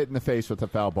get hit in the face with a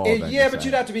foul ball? Yeah, but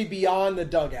you'd have to be beyond the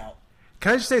dugout.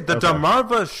 Can I just say the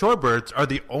Delmarva Shorebirds are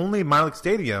the only minor league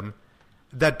stadium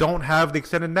that don't have the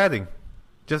extended netting?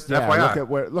 Just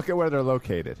FYI. Look at where they're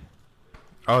located.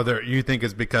 Oh, you think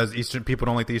it's because people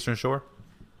don't like the Eastern Shore?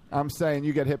 I'm saying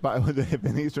you get hit by if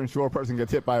an Eastern Shore person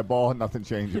gets hit by a ball, nothing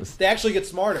changes. They actually get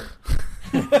smarter.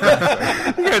 You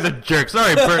guys are jerks.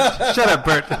 Sorry, Bert. Shut up,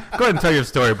 Bert. Go ahead and tell your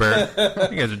story, Bert.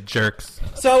 You guys are jerks.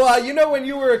 So, when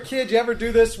you were a kid, you ever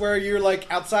do this where you're like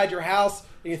outside your house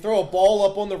and you throw a ball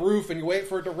up on the roof and you wait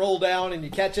for it to roll down and you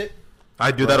catch it?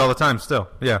 I do that all the time still.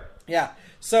 Yeah. Yeah.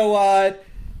 So,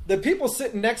 the people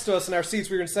sitting next to us in our seats,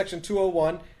 we were in section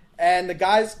 201, and the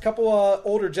guys, a couple of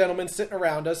older gentlemen sitting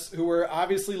around us who were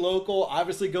obviously local,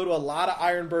 obviously go to a lot of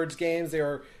Ironbirds games. They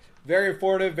were very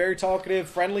informative, very talkative,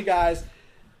 friendly guys.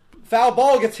 Foul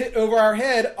ball gets hit over our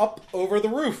head up over the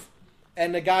roof.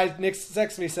 And the guy next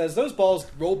to me says, those balls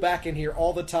roll back in here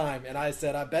all the time. And I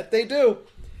said, I bet they do.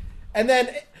 And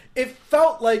then it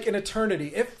felt like an eternity.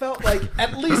 It felt like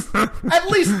at least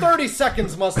 30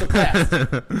 seconds must have passed.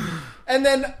 And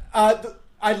then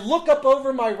I look up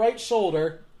over my right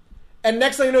shoulder, and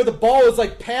next thing you know, the ball is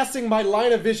like passing my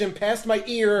line of vision, past my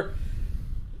ear,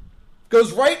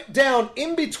 goes right down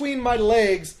in between my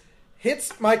legs,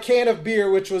 hits my can of beer,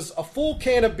 which was a full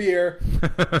can of beer,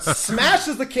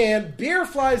 smashes the can, beer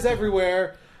flies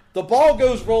everywhere, the ball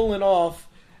goes rolling off,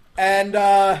 and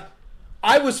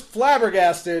I was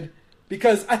flabbergasted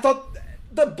because I thought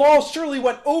the ball surely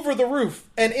went over the roof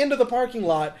and into the parking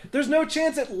lot. There's no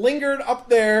chance it lingered up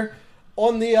there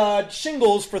on the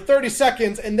shingles for 30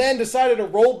 seconds and then decided to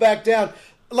roll back down,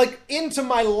 like into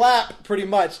my lap pretty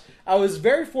much. I was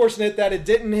very fortunate that it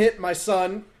didn't hit my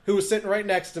son, who was sitting right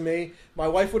next to me. My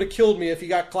wife would have killed me if he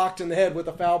got clocked in the head with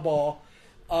a foul ball.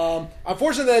 I'm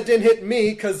fortunate that it didn't hit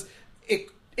me because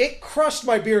it crushed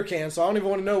my beer can, so I don't even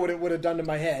want to know what it would have done to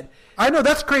my head. I know,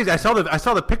 that's crazy. I saw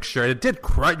the picture. It did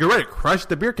crush. You're right. It crushed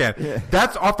the beer can. Yeah.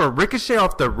 That's off a ricochet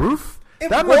off the roof.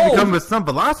 That must be coming with some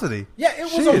velocity. Yeah, it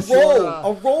was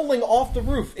a rolling off the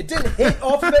roof. It didn't hit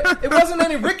off of it. It wasn't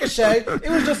any ricochet. It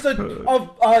was just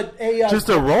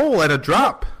a roll and a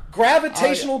drop.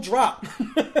 Gravitational drop.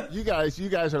 You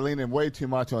guys are leaning way too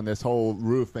much on this whole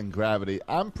roof and gravity.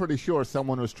 I'm pretty sure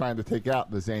someone was trying to take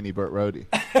out the zany Bert Rohde.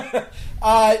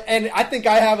 And I think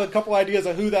I have a couple ideas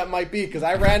of who that might be because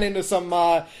I ran into some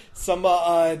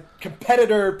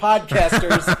competitor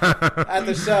podcasters at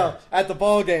the show, at the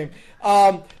ball game.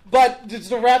 But just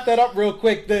to wrap that up real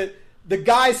quick, the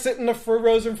guy sitting the front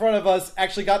rows in front of us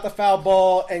actually got the foul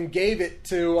ball and gave it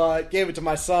to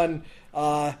my son.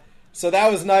 So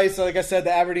that was nice. Like I said,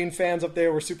 the Aberdeen fans up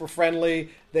there were super friendly.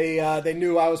 They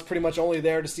knew I was pretty much only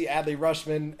there to see Adley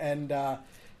Rutschman,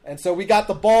 and so we got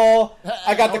the ball.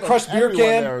 I got the crushed beer can.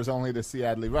 Everyone there was only to see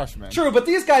Adley Rutschman. True, but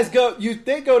these guys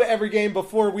they go to every game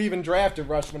before we even drafted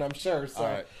Rutschman, I'm sure.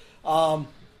 So, all right.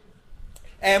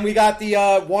 And we got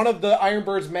the one of the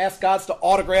Ironbirds mascots to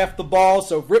autograph the ball.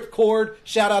 So Ripcord,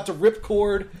 shout out to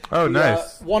Ripcord. Oh,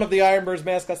 nice. One of the Ironbirds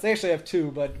mascots. They actually have two,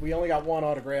 but we only got one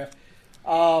autograph.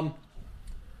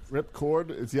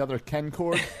 Ripcord is the other Ken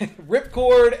Cord.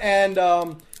 Ripcord and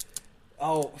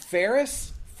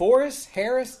Forrest,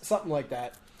 Harris, something like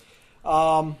that.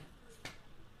 So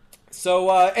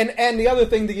and the other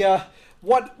thing,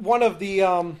 one of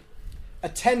the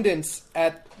attendants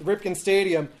at Ripken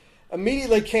Stadium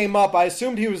immediately came up. I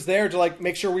assumed he was there to like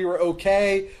make sure we were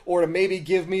okay or to maybe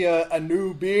give me a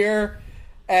new beer.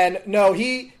 And no,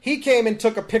 he came and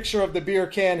took a picture of the beer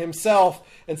can himself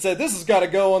and said, "This has got to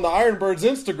go on the Ironbirds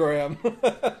Instagram."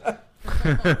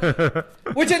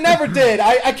 Which it never did.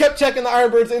 I kept checking the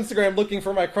Ironbirds Instagram looking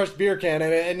for my crushed beer can,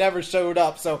 and it never showed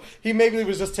up. So he maybe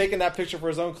was just taking that picture for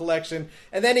his own collection.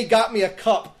 And then he got me a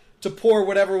cup to pour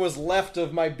whatever was left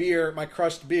of my beer, my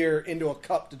crushed beer, into a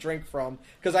cup to drink from.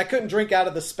 Because I couldn't drink out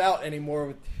of the spout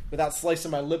anymore without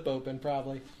slicing my lip open,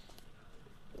 probably.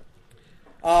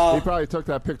 They probably took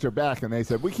that picture back and they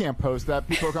said, "We can't post that.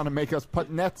 People are going to make us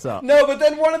put nets up." No, but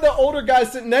then one of the older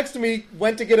guys sitting next to me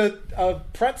went to get a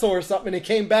pretzel or something, and he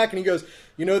came back and he goes,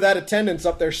 "You know that attendant's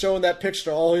up there showing that picture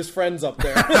to all his friends up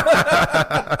there."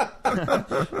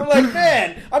 I'm like,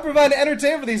 man, I'm providing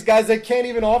entertainment for these guys that can't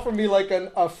even offer me like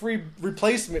a free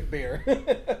replacement beer.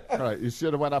 All right, you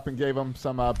should have went up and gave them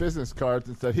some business cards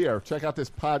and said, "Here, check out this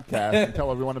podcast and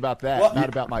tell everyone about that, Well, not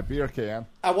about my beer can."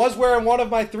 I was wearing one of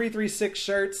my 336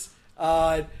 shirts.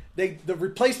 The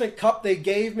replacement cup they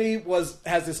gave me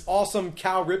has this awesome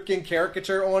Cal Ripken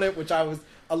caricature on it, which I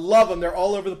love them. They're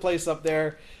all over the place up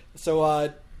there.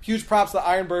 So huge props to the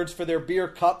Ironbirds for their beer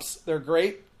cups. They're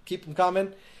great. Keep them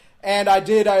coming. And I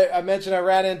mentioned I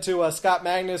ran into Scott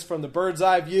Magnus from the Bird's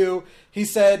Eye View. He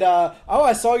said,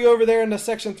 I saw you over there in the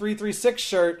Section 336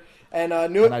 shirt. And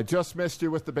knew it. And I just missed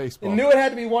you with the baseball. Knew it had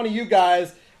to be one of you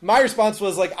guys. My response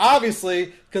was like,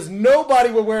 obviously, because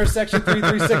nobody would wear a Section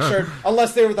 336 shirt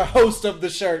unless they were the host of the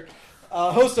shirt,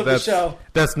 the show.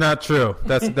 That's not true.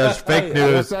 That's fake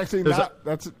news. That's actually not.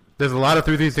 There's a lot of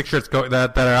 336 shirts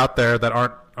that are out there that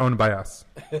aren't owned by us.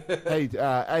 Hey,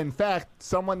 in fact,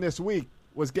 someone this week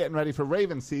was getting ready for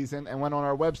Ravens season and went on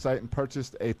our website and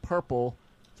purchased a purple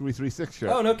 336 shirt.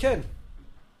 Oh, no kidding.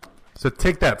 So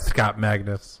take that, Scott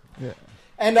Magnus. Yeah.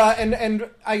 And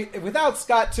I without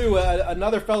Scott too,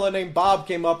 another fellow named Bob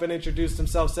came up and introduced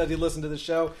himself, said he listened to the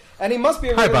show, and he must be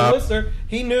a regular listener.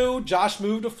 He knew Josh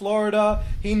moved to Florida.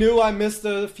 He knew I missed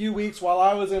a few weeks while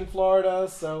I was in Florida.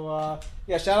 So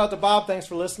yeah, shout out to Bob. Thanks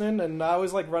for listening. And I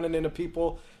always like running into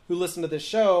people who listen to this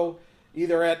show,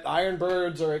 either at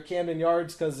Ironbirds or at Camden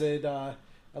Yards, because it at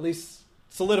least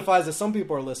solidifies that some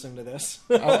people are listening to this.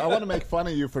 I want to make fun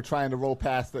of you for trying to roll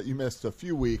past that you missed a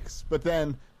few weeks, but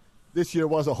then this year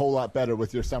was a whole lot better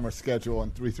with your summer schedule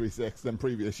and 336 than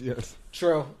previous years.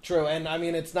 True. And I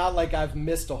mean, it's not like I've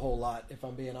missed a whole lot, if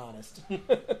I'm being honest.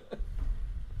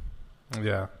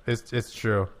 Yeah, it's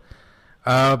true.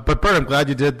 But Bert, I'm glad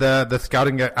you did the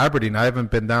scouting at Aberdeen. I haven't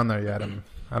been down there yet.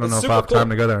 I don't know if I'll have time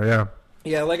to go there. Yeah.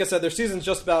 Yeah, like I said, their season's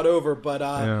just about over, but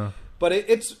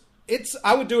it's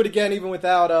I would do it again even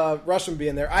without Rushman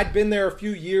being there. I'd been there a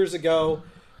few years ago,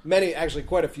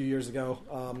 quite a few years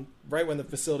ago, right when the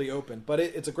facility opened. But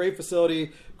it's a great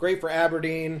facility, great for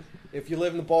Aberdeen. If you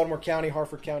live in the Baltimore County,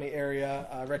 Harford County area,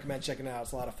 I recommend checking it out.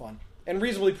 It's a lot of fun. And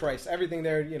reasonably priced. Everything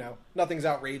there, nothing's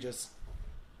outrageous.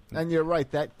 And you're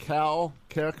right, that Cal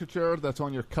caricature that's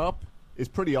on your cup is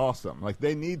pretty awesome. Like,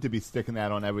 they need to be sticking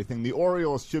that on everything. The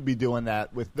Orioles should be doing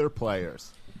that with their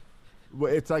players.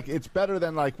 It's better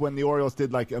than like when the Orioles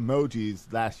did like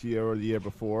emojis last year or the year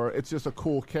before. It's just a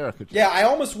cool caricature. Yeah, I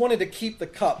almost wanted to keep the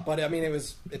cup, but I mean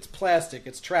it's plastic,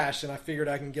 it's trash, and I figured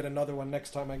I can get another one next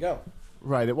time I go.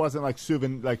 Right, it wasn't like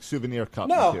souvenir cup.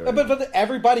 No, material. but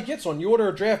everybody gets one. You order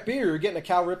a draft beer, you're getting a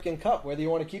Cal Ripken cup, whether you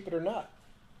want to keep it or not.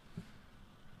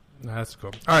 That's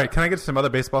cool. All right, can I get some other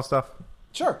baseball stuff?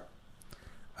 Sure.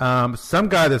 Some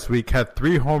guy this week had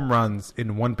 3 home runs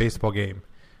in one baseball game.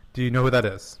 Do you know who that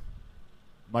is?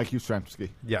 Mike Yastrzemski.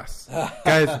 Yes.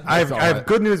 Guys, I have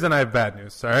good news and I have bad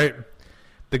news, all right?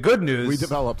 The good news... We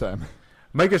developed him.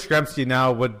 Mike Yastrzemski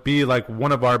now would be like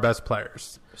one of our best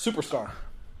players. Superstar.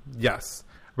 Yes.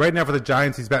 Right now for the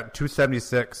Giants, he's batting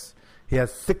 .276. He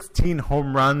has 16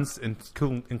 home runs,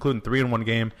 including 3 in one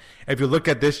game. If you look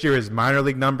at this year, his minor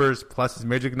league numbers plus his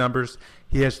major league numbers,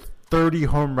 he has 30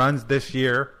 home runs this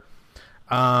year.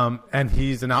 And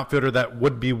he's an outfielder that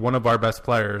would be one of our best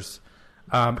players.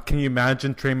 Can you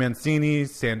imagine Trey Mancini,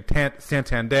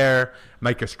 Santander,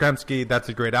 Mike Yastrzemski? That's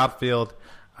a great outfield.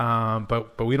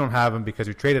 But we don't have him because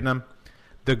we traded him.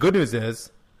 The good news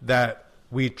is that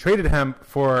we traded him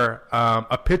for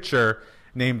a pitcher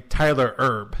named Tyler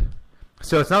Erb.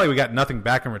 So it's not like we got nothing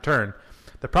back in return.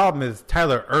 The problem is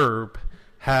Tyler Erb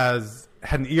had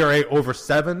an ERA over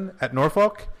 7 at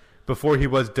Norfolk before he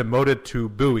was demoted to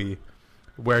Bowie,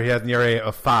 where he has an ERA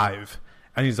of 5.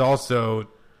 And he's also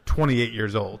 28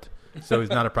 years old. So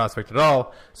he's not a prospect at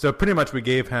all. So pretty much we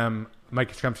gave him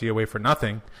Mike Yastrzemski away for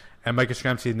nothing. And Mike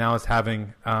Yastrzemski now is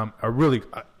having a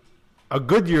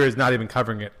good year, is not even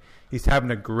covering it. He's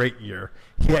having a great year.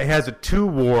 He has a 2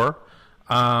 WAR,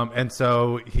 and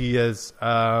so he is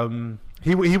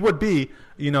he would be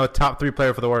a top 3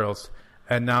 player for the Orioles,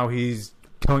 and now he's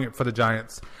killing it for the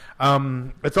Giants.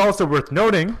 It's also worth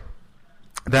noting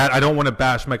that I don't want to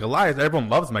bash Mike Elias. Everyone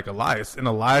loves Mike Elias. And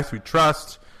Elias we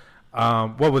trust.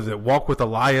 What was it? Walk with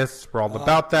Elias. We're all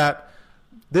about that.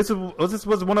 This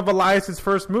was one of Elias's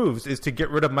first moves, is to get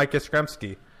rid of Mike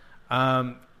Yastrzemski.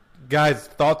 Guys,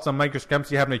 thoughts on Mike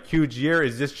Yastrzemski having a huge year?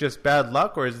 Is this just bad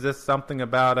luck, or is this something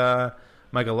about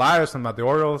Mike Elias, something about the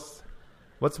Orioles?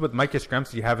 What's with Mike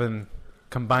Yastrzemski having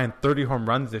combined 30 home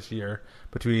runs this year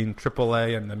between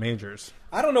AAA and the majors?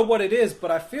 I don't know what it is, but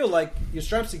I feel like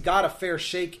Yastrzemski got a fair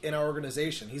shake in our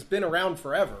organization. He's been around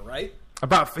forever, right? We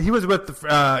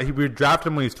drafted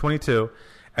him when he was 22,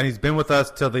 and he's been with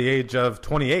us till the age of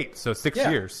 28, so 6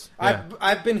 years. Yeah.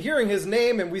 I've been hearing his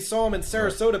name, and we saw him in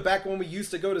Sarasota back when we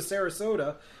used to go to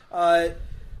Sarasota. I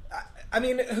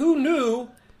mean, who knew?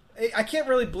 I can't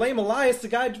really blame Elias. The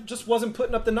guy just wasn't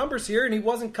putting up the numbers here, and he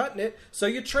wasn't cutting it, so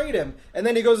you trade him. And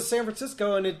then he goes to San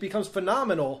Francisco, and it becomes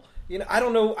phenomenal. I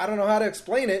don't know how to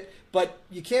explain it, but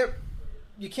you can't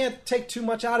take too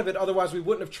much out of it. Otherwise, we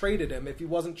wouldn't have traded him if he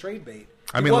wasn't trade bait.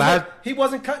 He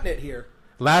wasn't cutting it here.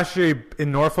 Last year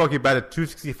in Norfolk, he batted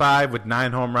 .265 with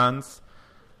 9 home runs,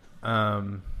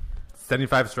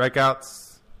 75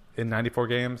 strikeouts in 94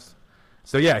 games.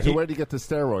 So where did he get the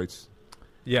steroids?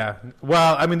 Yeah.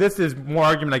 Well, I mean, this is more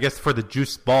argument, I guess, for the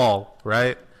juice ball,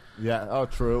 right? Yeah. Oh,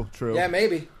 true. Yeah,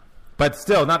 maybe. But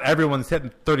still, not everyone's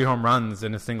hitting 30 home runs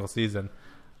in a single season.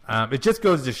 It just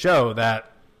goes to show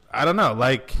that, I don't know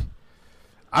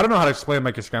how to explain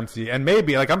Mike Yastrzemski. And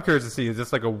maybe, I'm curious to see, is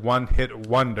this like a one-hit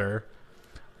wonder,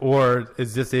 or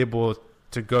is this able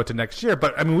to go to next year?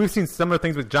 But, I mean, we've seen similar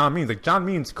things with John Means. Like, John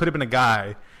Means could have been a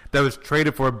guy that was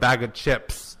traded for a bag of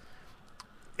chips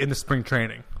in the spring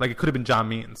training. Like, it could have been John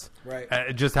Means. Right.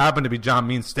 It just happened to be John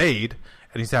Means stayed,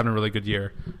 and he's having a really good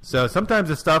year. So sometimes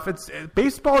this stuff,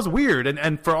 baseball is weird.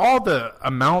 And for all the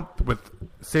amount with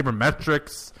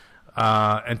sabermetrics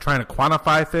and trying to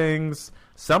quantify things,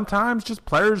 sometimes just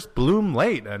players bloom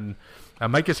late. And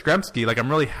Mike Yastrzemski, I'm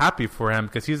really happy for him,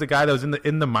 because he's a guy that was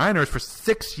in the minors for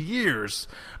 6 years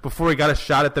before he got a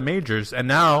shot at the majors. And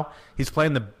now he's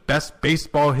playing the best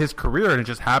baseball of his career, and it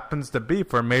just happens to be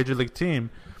for a major league team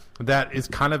that is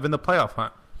kind of in the playoff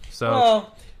hunt. So,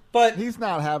 but he's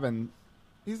not having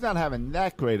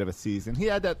that great of a season. He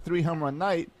had that 3 home run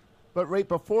night, but right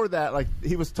before that,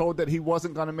 he was told that he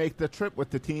wasn't going to make the trip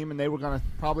with the team, and they were going to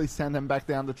probably send him back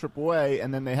down to AAA,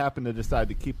 and then they happened to decide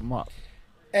to keep him up.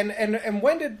 And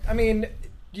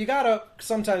you gotta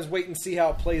sometimes wait and see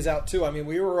how it plays out too. I mean,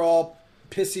 we were all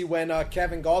pissy when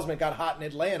Kevin Gausman got hot in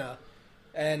Atlanta,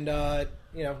 and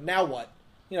now what?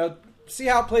 See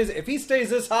how it plays. If he stays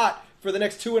this hot for the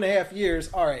next 2.5 years,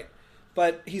 all right.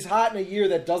 But he's hot in a year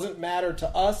that doesn't matter to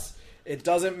us. It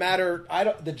doesn't matter.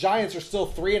 The Giants are still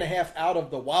 3.5 out of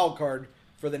the wild card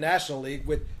for the National League,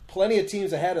 with plenty of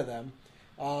teams ahead of them.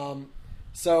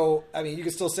 So, I mean, you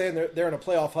can still say they're in a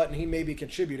playoff hunt and he may be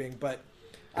contributing, but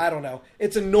I don't know.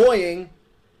 It's annoying,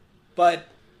 but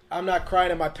I'm not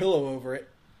crying at my pillow over it.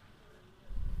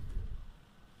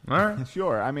 All right.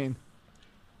 Sure. I mean,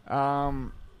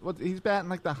 he's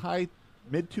batting the high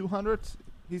mid 200s.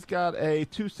 He's got a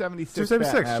 276.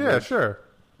 276. Yeah, sure.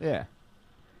 Yeah.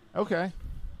 Okay.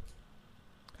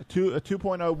 A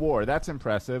 2.0 WAR. That's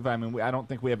impressive. I mean, I don't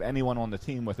think we have anyone on the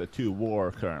team with a 2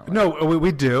 WAR currently. No,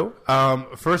 we do.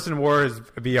 First in WAR is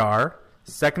VR.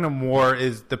 Second in WAR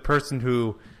is the person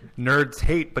who nerds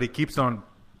hate, but he keeps on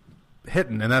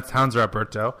hitting, and that's Hanser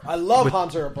Alberto. I love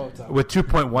Hanser Alberto. With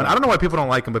 2.1. I don't know why people don't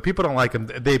like him, but people don't like him.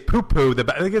 They poo-poo the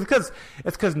bat. It's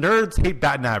because nerds hate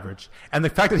batting average. And the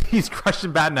fact that he's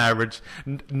crushing batting average,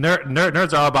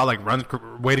 nerds are all about run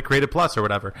weighted created plus or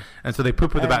whatever. And so they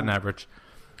poo-poo the batting average.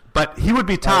 But he would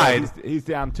be tied. He's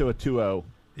down to a 2.0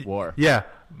 WAR. Yeah.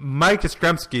 Mike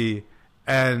Yastrzemski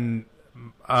and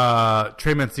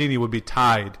Trey Mancini would be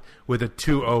tied with a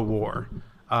 2.0 WAR,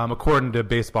 according to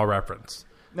Baseball Reference.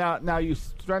 Now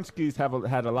Yastrzemski's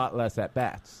had a lot less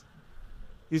at-bats.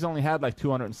 He's only had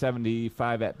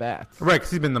 275 at-bats. Right,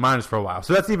 because he's been in the minors for a while.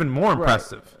 So that's even more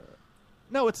impressive. Right.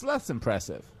 No, it's less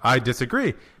impressive. I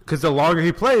disagree. Because the longer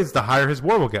he plays, the higher his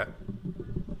WAR will get.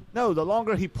 No, the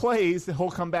longer he plays,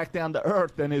 he'll come back down to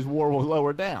earth, and his WAR will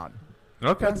lower down.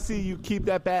 Okay. Let's see you keep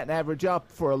that batting average up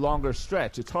for a longer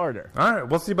stretch. It's harder. All right,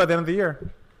 we'll see by the end of the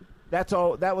year. That's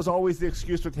all. That was always the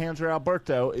excuse with Hanser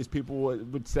Alberto, is people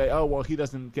would say, oh, well, he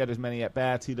doesn't get as many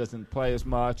at-bats, he doesn't play as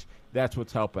much. That's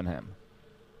what's helping him.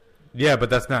 Yeah, but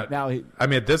that's not. Now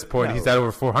at this point, he's at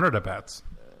over 400 at-bats.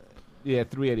 Yeah,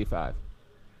 385.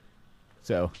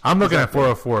 So I'm looking at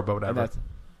 404, but whatever.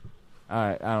 All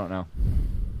right, I don't know.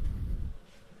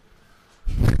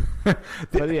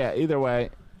 But yeah, either way.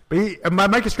 But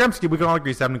Mike Yastrzemski, we can all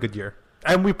agree he's having a good year,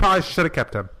 and we probably should have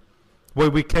kept him. Well,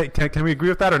 can we agree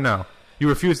with that or no? You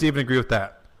refuse to even agree with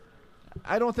that.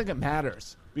 I don't think it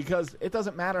matters because it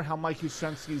doesn't matter how Mike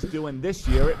Yastrzemski's doing this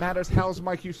year. It matters how's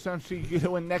Mike Yastrzemski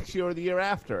doing next year or the year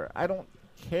after. I don't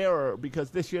care because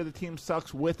this year the team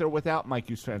sucks with or without Mike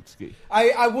Yastrzemski.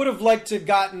 I would have liked to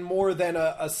gotten more than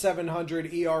a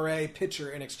 700 ERA pitcher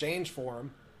in exchange for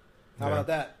him. How about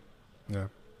that? Yeah.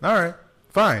 All right.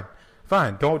 Fine.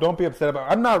 Don't be upset about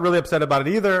it. I'm not really upset about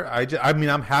it either. I mean,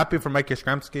 I'm happy for Mike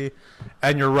Yastrzemski,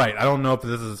 and you're right. I don't know if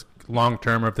this is long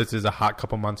term or if this is a hot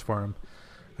couple months for him.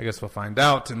 I guess we'll find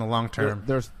out in the long term.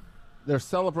 They're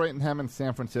celebrating him in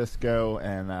San Francisco,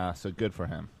 and so good for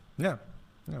him. Yeah,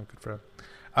 good for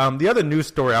him. The other news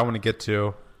story I want to get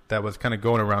to that was kind of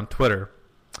going around Twitter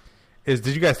is,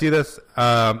 did you guys see this?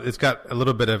 It's got a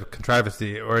little bit of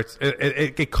controversy, or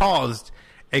it caused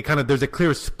a kind of, there's a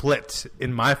clear split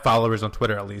in my followers on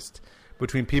Twitter, at least,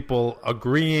 between people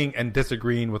agreeing and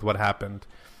disagreeing with what happened.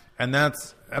 And I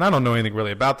don't know anything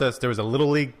really about this. There was a Little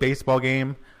League baseball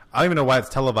game. I don't even know why it's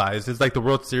televised. It's like the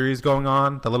World Series going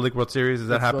on, the Little League World Series. Is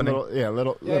that happening?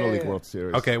 Little League World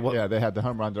Series. Okay, well, yeah, they had the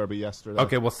home run derby yesterday.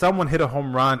 Okay, well, someone hit a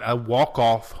home run, a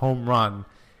walk-off home run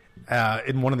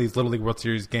in one of these Little League World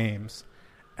Series games.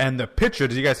 And the pitcher,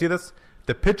 did you guys see this?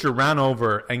 The pitcher ran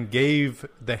over and gave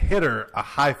the hitter a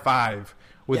high five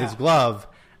with his glove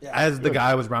as the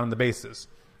guy was rounding the bases.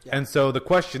 Yeah. And so the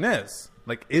question is,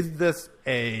 is this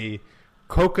a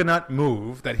coconut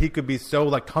move that he could be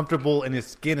so comfortable in his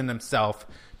skin and himself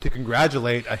to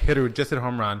congratulate a hitter who just hit a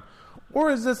home run? Or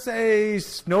is this a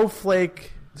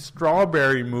snowflake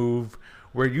strawberry move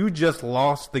where you just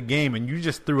lost the game and you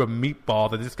just threw a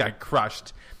meatball that this guy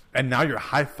crushed and now you're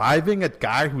high-fiving a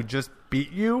guy who just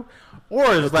beat you?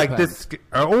 Or is this,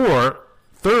 or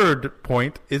third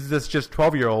point, is this just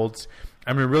 12-year-olds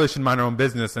and we really should mind our own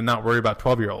business and not worry about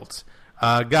 12-year-olds?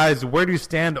 Guys, where do you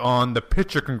stand on the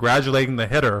pitcher congratulating the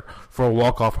hitter for a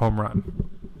walk-off home run?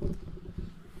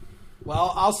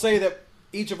 Well, I'll say that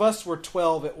each of us were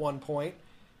 12 at one point,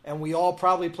 and we all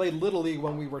probably played Little League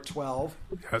when we were 12.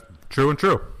 Yeah, true and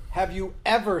true. Have you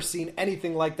ever seen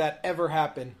anything like that ever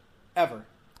happen? Ever?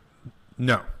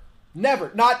 No.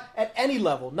 Never. Not at any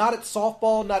level. Not at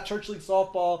softball, not church league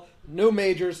softball, no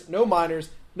majors, no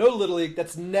minors, no Little League.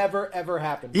 That's never, ever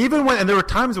happened. And there were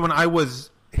times when I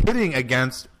was hitting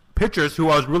against pitchers who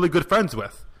I was really good friends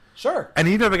with. Sure. And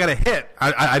even if I got a hit,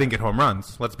 I didn't get home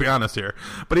runs, let's be honest here.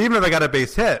 But even if I got a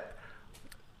base hit,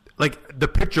 the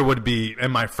pitcher would be,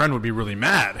 and my friend would be really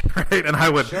mad, right? And I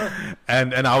would,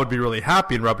 and I would be really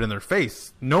happy and rub it in their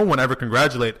face. No one ever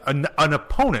an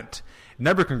opponent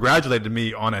never congratulated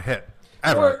me on a hit,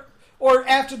 ever. Or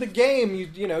after the game,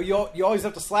 you always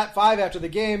have to slap five after the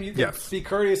game. You can be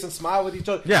courteous and smile with each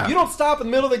other. Yeah. You don't stop in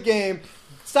the middle of the game,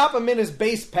 stop him in his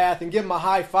base path and give him a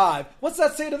high five. What's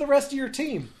that say to the rest of your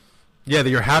team? Yeah, that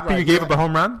you're happy you gave up a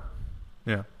home run?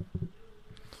 Yeah.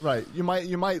 Right. You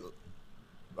might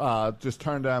just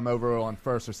turn them over on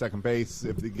first or second base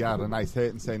if they got a nice hit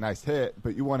and say nice hit,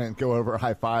 but you wouldn't go over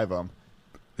high five them.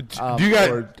 Do you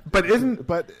guys? But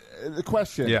the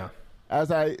question? Yeah.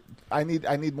 As I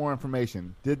need more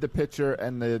information. Did the pitcher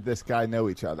and this guy know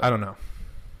each other? I don't know.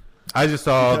 I just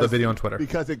saw the video on Twitter.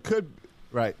 Because it could,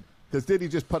 right? Because did he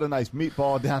just put a nice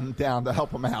meatball down to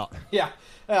help him out? Yeah.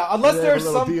 Unless there's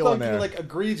something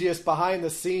egregious behind the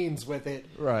scenes with it.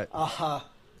 Right.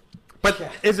 But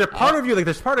is there part of you,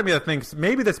 there's part of me that thinks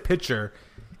maybe this pitcher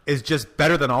is just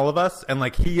better than all of us, and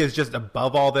he is just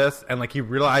above all this, and he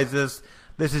realizes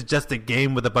this is just a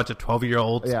game with a bunch of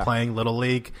 12-year-olds playing Little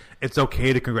League. It's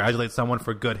okay to congratulate someone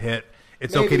for a good hit.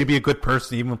 It's okay to be a good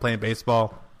person even when playing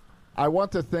baseball. I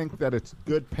want to think that it's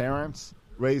good parents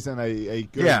raising a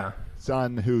good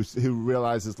son who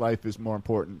realizes life is more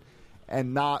important,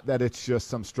 and not that it's just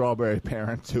some strawberry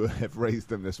parents who have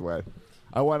raised him this way.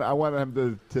 I want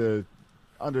him to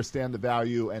understand the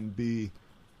value and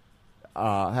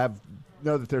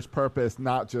know that there's purpose,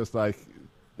 not just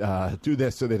do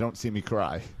this so they don't see me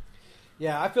cry.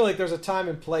 Yeah, I feel like there's a time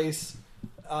and place,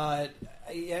 and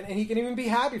he can even be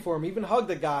happy for him, even hug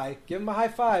the guy, give him a high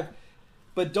five,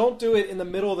 but don't do it in the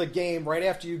middle of the game right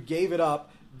after you gave it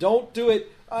up. Don't do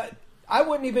it. I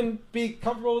wouldn't even be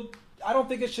comfortable. I don't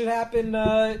think it should happen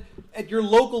at your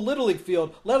local Little League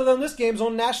field, let alone this game's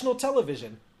on national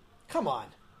television. Come on.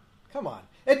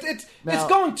 It's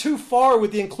going too far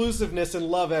with the inclusiveness and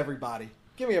love everybody.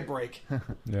 Give me a break.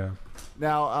 Yeah.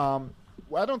 Now,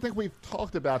 I don't think we've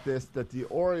talked about this, that the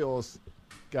Orioles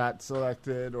got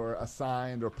selected or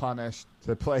assigned or punished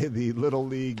to play the Little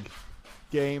League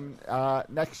game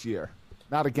next year.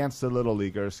 not against the little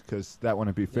leaguers because that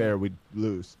wouldn't be fair. We'd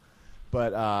lose.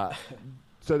 But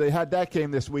so they had that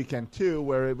game this weekend too,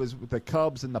 where it was the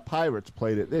Cubs and the Pirates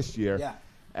played it this year. Yeah.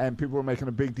 And people were making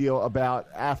a big deal about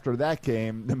after that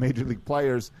game, the major league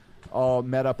players all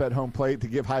met up at home plate to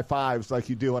give high fives like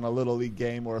you do in a little league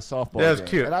game or a softball game. Yeah, it was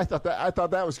cute. And I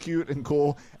thought that was cute and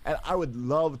cool. And I would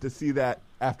love to see that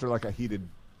after like a heated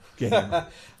game.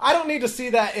 I don't need to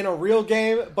see that in a real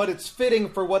game, but it's fitting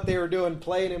for what they were doing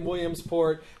playing in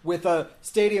Williamsport with a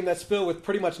stadium that's filled with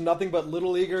pretty much nothing but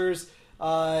little leaguers.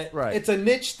 Right. It's a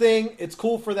niche thing. It's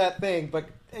cool for that thing, but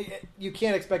you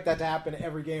can't expect that to happen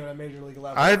every game at a major league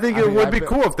level. I think it would be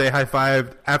cool if they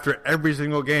high-fived after every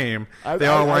single game. They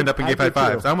all lined up and gave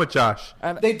high-fives. I'm with Josh.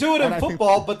 And they do it in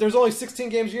football, but there's only 16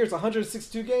 games a year. It's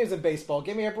 162 games in baseball.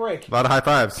 Give me a break. A lot of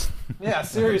high-fives. Yeah,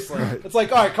 seriously. Right. It's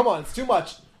like, all right, come on. It's too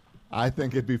much. I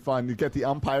think it'd be fun to get the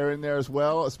umpire in there as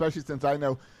well, especially since I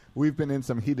know we've been in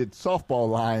some heated softball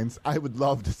lines. I would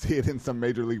love to see it in some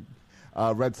major league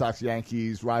Red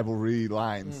Sox-Yankees rivalry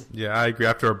lines. Yeah, I agree.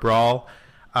 After a brawl.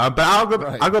 But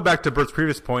I'll go back to Bert's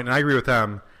previous point, and I agree with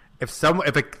him. If a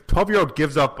 12-year-old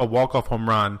gives up a walk-off home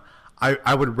run,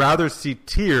 I would rather see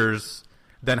tears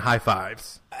than high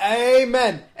fives.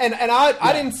 Amen. And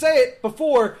I didn't say it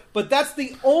before, but that's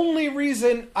the only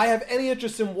reason I have any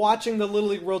interest in watching the Little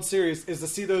League World Series is to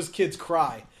see those kids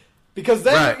cry. Because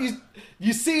then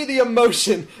you see the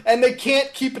emotion, and they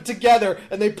can't keep it together,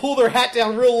 and they pull their hat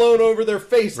down real low over their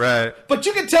face. Right. But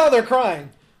you can tell they're crying.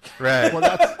 Right.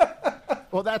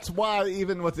 Well, that's why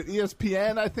even with the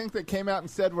ESPN, I think that came out and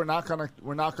said we're not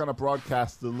gonna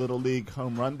broadcast the Little League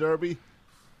Home Run Derby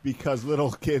because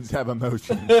little kids have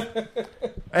emotions.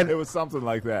 And it was something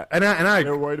like that. And I they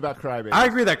were worried about crybabies. I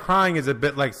agree that crying is a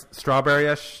bit like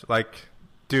Strawberry-ish. Like,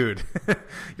 dude,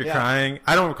 you're crying.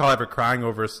 I don't recall ever crying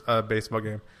over a baseball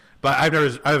game. But I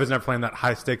was never playing that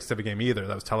high stakes type of game either.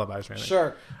 That was televised or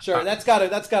anything. Sure. That's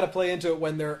gotta play into it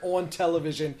when they're on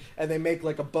television and they make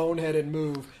like a boneheaded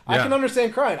move. Yeah. I can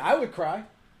understand crying. I would cry.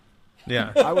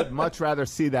 Yeah. I would much rather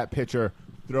see that pitcher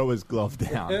throw his glove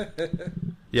down.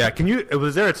 Yeah.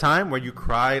 Was there a time where you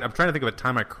cried? I'm trying to think of a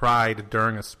time I cried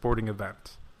during a sporting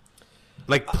event,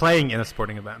 like playing in a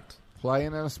sporting event. Playing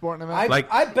in a sporting event?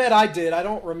 I bet I did. I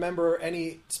don't remember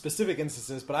any specific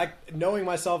instances, but knowing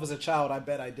myself as a child, I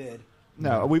bet I did.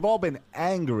 No, we've all been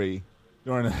angry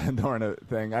during a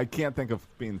thing. I can't think of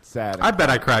being sad. I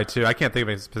bet I cried too. I can't think of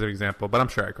a specific example, but I'm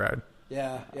sure I cried.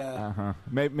 Yeah. Uh-huh.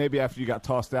 Maybe after you got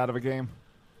tossed out of a game?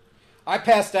 I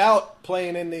passed out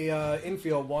playing in the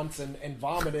infield once and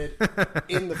vomited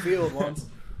in the field once.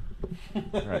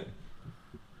 Right.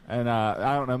 And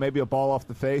I don't know, maybe a ball off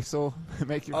the face will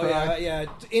make you cry. Yeah.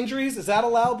 Injuries, is that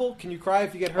allowable? Can you cry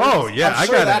if you get hurt? Oh, yeah. I'm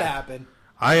sure that happened.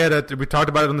 We talked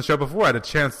about it on the show before. I had a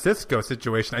Chance Sisco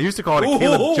situation. I used to call it a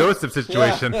Caleb Joseph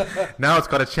situation. Yeah. Now it's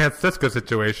called a Chance Sisco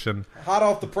situation. Hot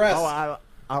off the press. Oh,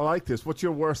 I like this. What's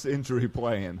your worst injury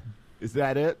playing? Is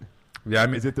that it? Yeah,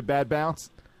 is it the bad bounce?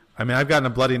 I mean, I've gotten a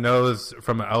bloody nose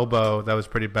from an elbow that was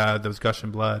pretty bad. That was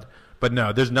gushing blood. But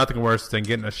no, there's nothing worse than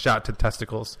getting a shot to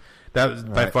testicles. That was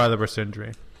by far the worst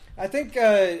injury. I think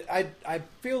I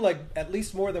feel like at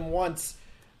least more than once,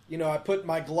 I put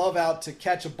my glove out to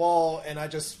catch a ball and I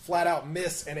just flat out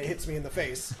miss and it hits me in the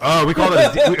face. Oh, we call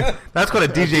it that's called a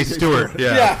DJ Stewart.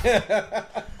 Yeah.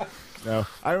 No,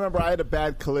 I remember I had a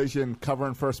bad collision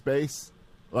covering first base,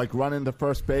 like running to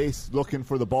first base, looking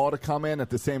for the ball to come in at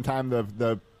the same time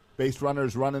the base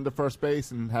runners running to first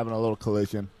base and having a little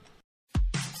collision.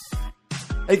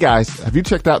 Hey guys, have you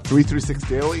checked out 336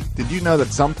 Daily? Did you know that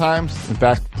sometimes, in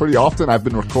fact pretty often, I've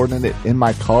been recording it in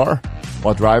my car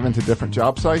while driving to different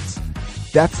job sites?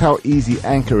 That's how easy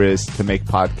Anchor is to make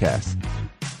podcasts.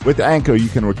 With Anchor, you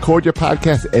can record your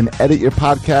podcast and edit your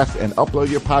podcast and upload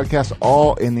your podcast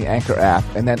all in the Anchor app,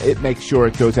 and then it makes sure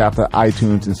it goes out to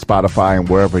iTunes and Spotify and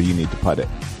wherever you need to put it.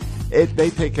 They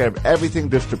take care of everything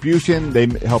distribution. They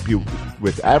help you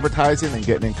with advertising and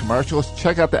getting in commercials.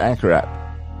 Check out the Anchor app.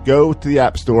 Go to the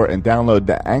App Store and download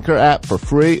the Anchor app for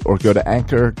free or go to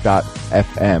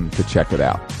anchor.fm to check it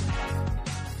out.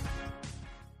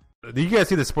 Did you guys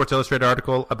see the Sports Illustrated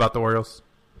article about the Orioles?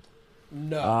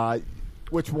 No.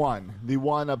 Which one? The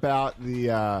one about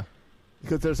the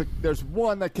because there's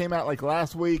one that came out like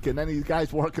last week, and then these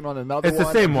guys working on another one. It's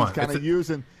the same one. He's kind of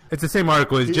using. It's the same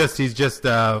article. He's just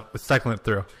cycling it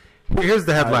through. Here's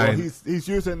the headline. Well, he's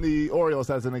using the Orioles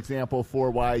as an example for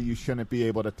why you shouldn't be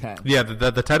able to tank. Yeah,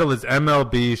 the title is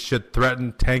MLB should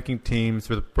threaten tanking teams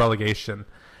with relegation.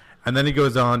 And then he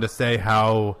goes on to say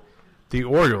how the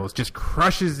Orioles, just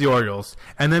crushes the Orioles.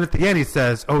 And then at the end he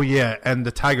says, oh, yeah, and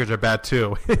the Tigers are bad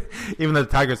too, even though the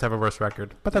Tigers have a worse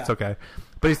record. But that's okay.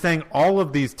 But he's saying all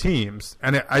of these teams,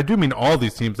 and I do mean all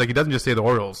these teams. Like, he doesn't just say the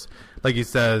Orioles. Like, he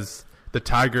says the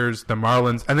Tigers, the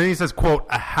Marlins, and then he says, quote,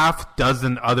 a half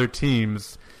dozen other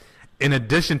teams in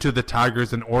addition to the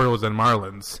Tigers and Orioles and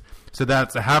Marlins. So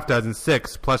that's a half dozen,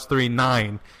 6 plus 3,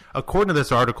 9. According to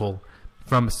this article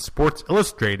from Sports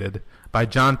Illustrated by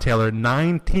John Taylor,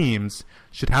 9 teams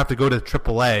should have to go to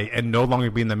AAA and no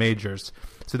longer be in the majors.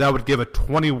 So that would give a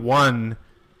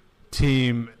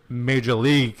 21-team major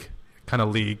league kind of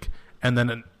league, and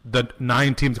then the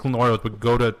 9 teams, including the Orioles, would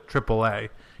go to AAA.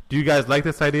 Do you guys like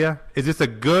this idea? Is this a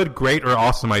good, great, or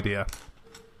awesome idea?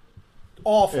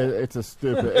 Awful. It's it's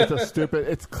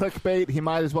clickbait. He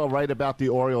might as well write about the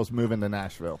Orioles moving to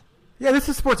Nashville. Yeah, this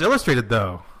is Sports Illustrated,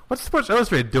 though. What's Sports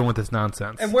Illustrated doing with this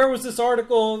nonsense? And where was this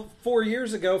article 5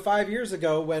 years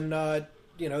ago, when the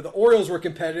Orioles were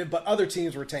competitive, but other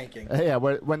teams were tanking? Yeah,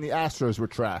 when the Astros were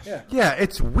trash. Yeah,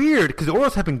 it's weird because the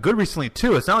Orioles have been good recently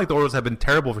too. It's not like the Orioles have been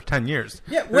terrible for 10 years.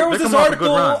 Yeah, where was this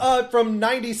article from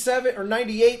 97 or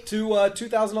 98 to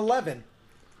 2011?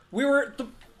 We were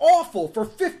awful for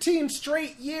 15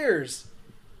 straight years.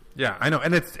 Yeah, I know,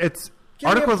 and it's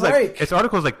articles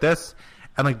like this,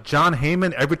 and like John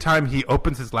Heyman, every time he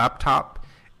opens his laptop,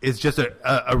 is just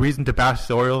a reason to bash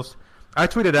the Orioles. I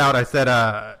tweeted out, I said,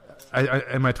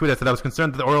 in my tweet, I said I was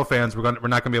concerned that the Oriole fans were not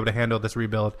going to be able to handle this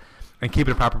rebuild and keep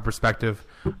it in proper perspective.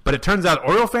 But it turns out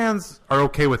Oriole fans are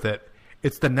okay with it.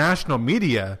 It's the national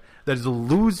media that is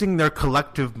losing their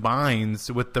collective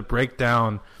minds with the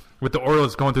breakdown, with the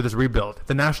Orioles going through this rebuild.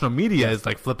 The national media is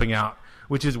like flipping out,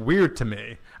 which is weird to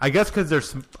me. I guess because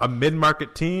there's a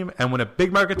mid-market team, and when a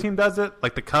big-market team does it,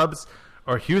 like the Cubs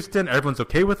or Houston, everyone's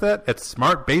okay with it. It's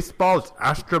smart baseball. It's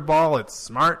Astro Ball. It's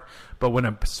smart. But when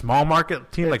a small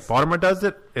market team like Baltimore does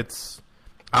it, it's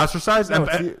ostracized. And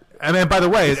by the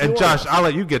way, and Josh, I'll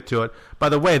let you get to it. By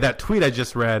the way, that tweet I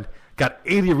just read got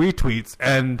 80 retweets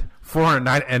and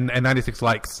 496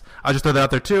 likes. I'll just throw that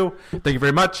out there too. Thank you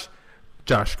very much.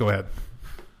 Josh, go ahead.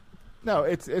 No,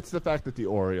 it's the fact that the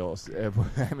Orioles,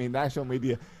 national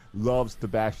media loves to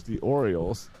bash the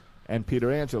Orioles and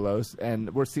Peter Angelos,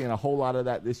 and we're seeing a whole lot of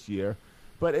that this year.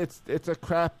 But it's a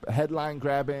crap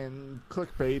headline-grabbing,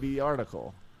 clickbaity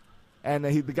article. And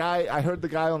I heard the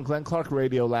guy on Glenn Clark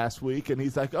Radio last week, and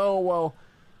he's like, oh, well,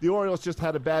 the Orioles just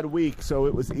had a bad week, so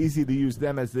it was easy to use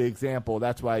them as the example.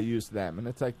 That's why I used them. And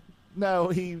it's like, no,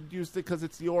 he used it because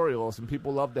it's the Orioles, and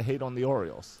people love to hate on the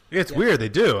Orioles. It's weird. They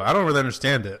do. I don't really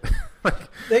understand it.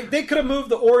 They could have moved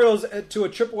the Orioles to a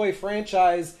AAA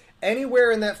franchise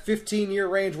anywhere in that 15-year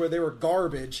range where they were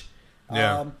garbage.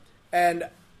 Yeah. And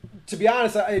to be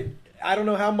honest, I don't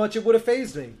know how much it would have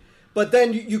fazed me. But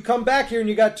then you come back here and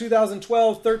you got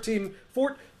 2012, 13,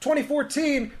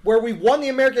 2014, where we won the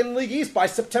American League East by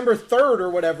September 3rd or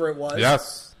whatever it was.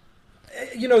 Yes.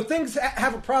 Things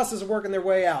have a process of working their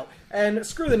way out. And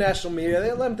screw the national media.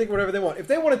 They let them think whatever they want. If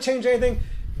they want to change anything,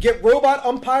 get robot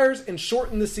umpires and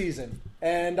shorten the season.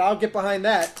 And I'll get behind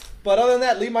that. But other than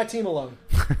that, leave my team alone.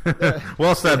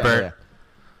 Well said, Bert. Yeah.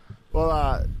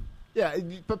 Well, yeah,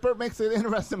 but Bert makes an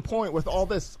interesting point with all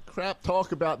this crap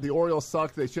talk about the Orioles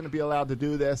suck. They shouldn't be allowed to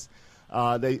do this.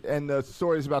 And the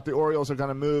stories about the Orioles are going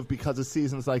to move because of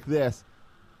seasons like this.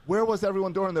 Where was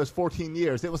everyone during those 14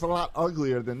 years? It was a lot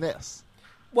uglier than this.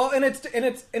 Well,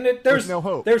 there's no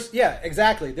hope.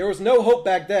 Exactly. There was no hope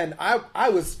back then. I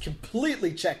was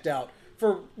completely checked out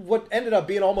for what ended up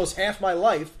being almost half my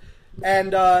life,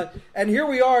 and here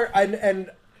we are.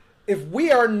 And if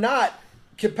we are not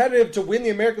competitive to win the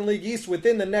American League East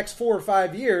within the next 4 or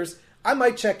 5 years, I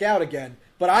might check out again.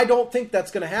 But I don't think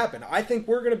that's going to happen. I think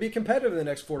we're going to be competitive in the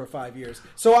next 4 to 5 years.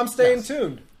 So I'm staying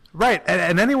tuned. Right,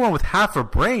 and anyone with half a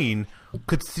brain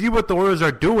could see what the Orioles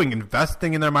are doing,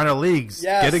 investing in their minor leagues,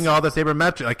 getting all the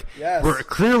sabermetric. We're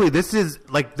clearly this is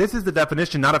the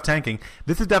definition not of tanking.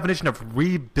 This is the definition of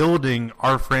rebuilding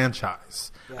our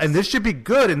franchise. Yes. And this should be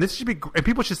good, and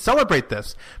people should celebrate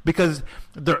this because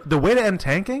the way to end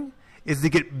tanking is to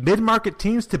get mid-market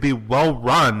teams to be well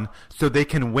run so they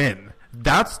can win.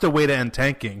 That's the way to end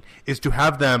tanking, is to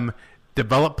have them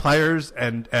develop players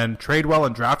and trade well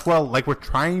and draft well like we're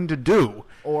trying to do.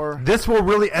 Or this will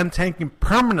really end tanking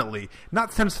permanently.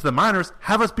 Not send us to the minors.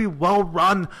 Have us be well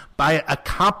run by a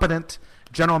competent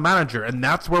general manager. And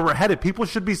that's where we're headed. People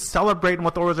should be celebrating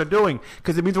what the Orioles are doing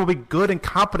because it means we'll be good and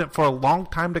competent for a long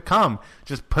time to come.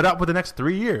 Just put up with the next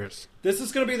 3 years. This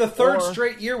is going to be the third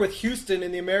straight year with Houston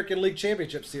in the American League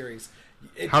Championship Series.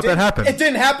 How'd that happen? It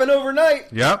didn't happen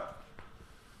overnight. Yep.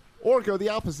 Or go the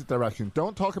opposite direction.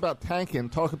 Don't talk about tanking.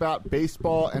 Talk about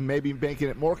baseball and maybe making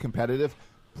it more competitive.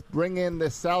 Bring in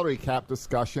this salary cap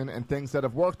discussion and things that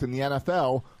have worked in the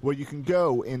NFL where you can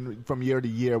go in from year to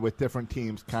year with different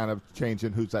teams kind of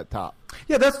changing who's at top.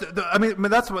 Yeah, that's what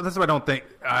I don't think.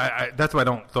 That's what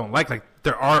I don't like. Like,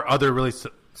 there are other really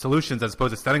solutions as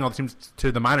opposed to sending all the teams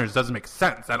to the minors. Doesn't make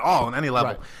sense at all on any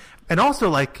level. Right. And also,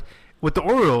 like, with the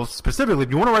Orioles specifically,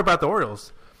 if you want to write about the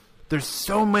Orioles, there's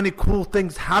so many cool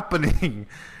things happening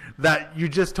that you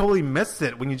just totally miss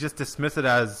it when you just dismiss it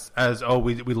as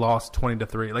we lost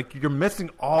 20-3. Like, you're missing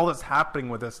all that's happening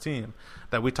with this team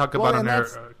that we talk about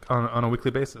on a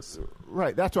weekly basis.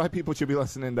 Right. That's why people should be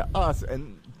listening to us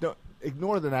and don't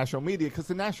ignore the national media, because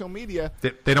the national media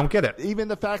they don't get it. Even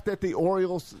the fact that the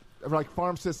Orioles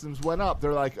farm systems went up,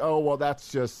 they're like, oh well,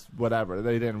 that's just whatever.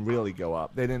 They didn't really go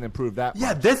up. They didn't improve that much.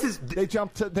 Yeah,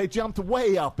 they jumped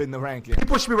way up in the rankings.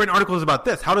 People should be writing articles about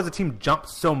this. How does a team jump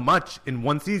so much in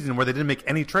one season where they didn't make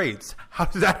any trades? How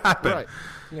does that happen? Right.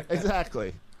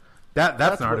 Exactly.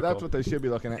 That's an article. That's what they should be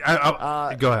looking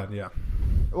at. Go ahead. Yeah.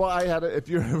 Well, if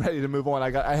you're ready to move on,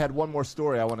 I had one more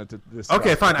story I wanted to discuss.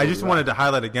 Okay, fine. I just wanted to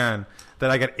highlight again that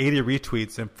I got 80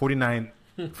 retweets and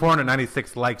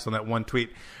 496 likes on that one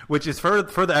tweet, which is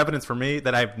further evidence for me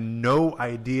that I have no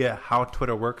idea how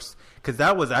Twitter works, because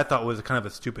I thought was kind of a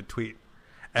stupid tweet,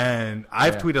 and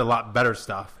I've tweeted a lot better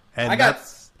stuff. And I got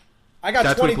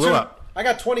 22. Blew up. I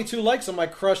got 22 likes on my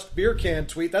crushed beer can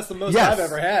tweet. That's the most I've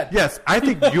ever had. Yes, I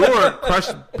think your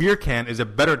crushed beer can is a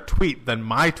better tweet than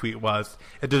my tweet was.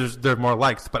 There's more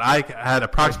likes, but I had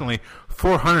approximately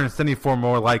 474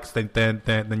 more likes than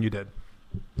you did.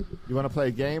 You want to play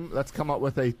a game? Let's come up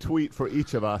with a tweet for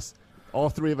each of us. All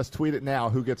three of us tweet it now.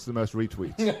 Who gets the most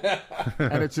retweets?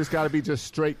 And it's just got to be just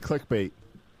straight clickbait.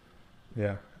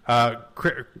 Yeah.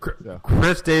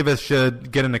 Chris Davis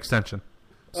should get an extension.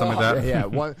 Something like that.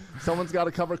 Yeah. Someone's got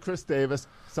to cover Chris Davis.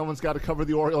 Someone's got to cover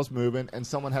the Orioles movement, and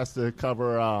someone has to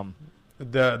cover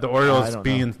the Orioles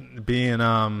being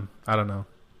I don't know,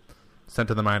 sent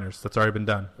to the minors. That's already been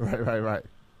done. Right.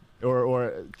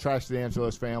 Or trash the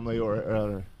Angelos family,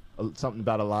 or something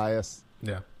about Elias.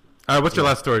 Yeah. All right. What's your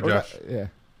last story, Josh?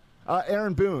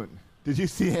 Aaron Boone. Did you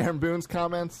see Aaron Boone's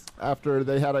comments after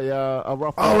they had a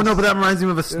rough? Oh no, but that reminds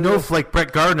me of a snowflake,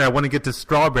 Brett Gardner. I want to get to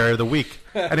Strawberry of the Week.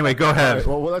 Anyway, go ahead. Right,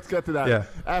 well, let's get to that. Yeah.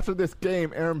 After this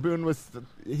game, Aaron Boone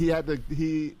he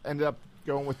ended up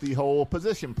going with the whole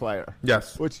position player.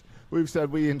 Yes. Which we've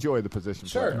said we enjoy the position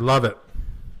player. Love it.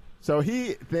 So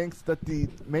he thinks that the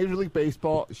Major League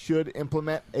Baseball should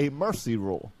implement a mercy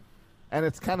rule, and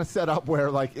it's kind of set up where,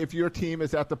 like, if your team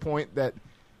is at the point that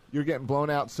you're getting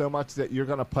blown out so much that you're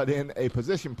going to put in a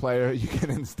position player, you can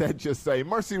instead just say,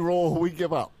 mercy rule, we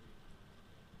give up,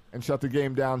 and shut the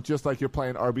game down, just like you're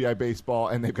playing RBI baseball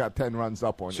and they've got 10 runs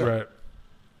up on you. Right.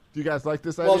 Do you guys like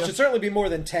this idea? Well, it should certainly be more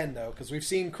than 10, though, because we've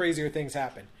seen crazier things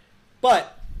happen.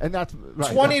 But and that's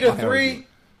right, 20-3,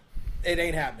 it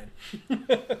ain't happening.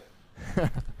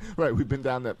 Right, we've been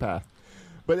down that path.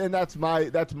 But and that's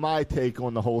my take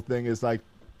on the whole thing, is like,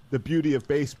 the beauty of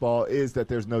baseball is that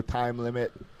there's no time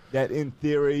limit, that in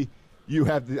theory you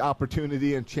have the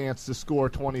opportunity and chance to score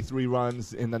 23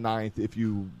 runs in the ninth if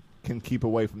you can keep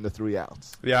away from the 3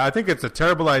 outs. Yeah, I think it's a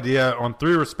terrible idea on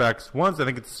 3 respects. One, I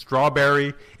think it's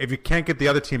Strawberry. If you can't get the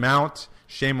other team out,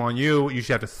 shame on you. You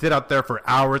should have to sit out there for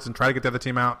hours and try to get the other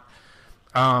team out.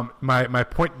 My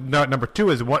point number 2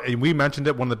 is, and we mentioned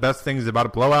it, one of the best things about a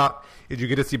blowout is you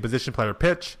get to see position player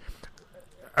pitch.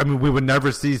 I mean, we would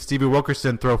never see Stevie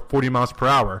Wilkerson throw 40 miles per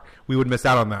hour. We would miss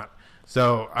out on that.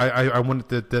 So I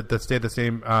wanted to stay the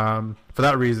same for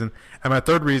that reason. And my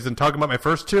third reason, talking about my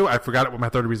first 2, I forgot what my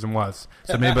third reason was.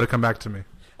 So maybe it'll come back to me.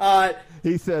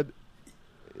 He said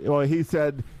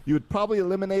you would probably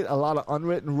eliminate a lot of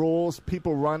unwritten rules,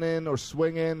 people running or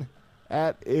swinging.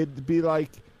 It'd be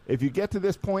like, if you get to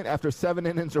this point after 7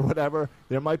 innings or whatever,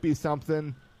 there might be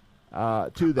something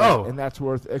to that, and that's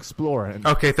worth exploring.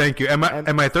 Okay, thank you. And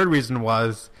my third reason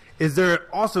is there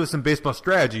also some baseball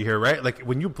strategy here, right? Like,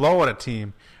 when you blow out a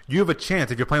team, you have a chance.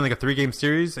 If you're playing like a 3-game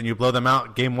series and you blow them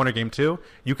out game 1 or game 2,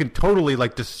 you can totally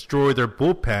like destroy their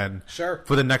bullpen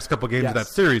for the next couple games of that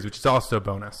series, which is also a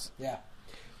bonus. Yeah.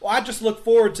 Well, I just look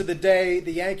forward to the day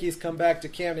the Yankees come back to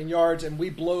Camden Yards and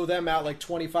we blow them out like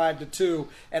 25-2,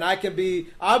 and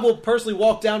I will personally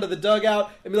walk down to the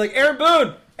dugout and be like, Aaron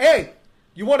Boone, hey,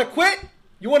 you want to quit?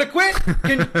 You want to quit?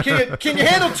 Can you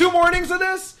handle 2 more innings of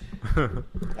this?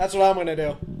 That's what I'm going to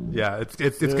do. Yeah, it's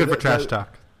good for trash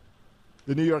talk.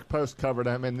 The New York Post covered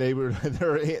them, and they were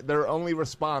their only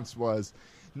response was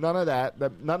none of that.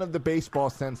 None of the baseball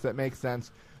sense that makes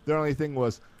sense. Their only thing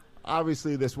was,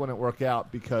 obviously this wouldn't work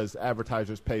out because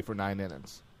advertisers pay for 9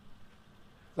 innings.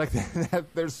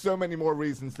 Like there's so many more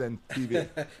reasons than TV.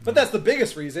 But that's the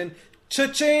biggest reason.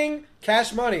 Cha-ching!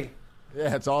 Cash money.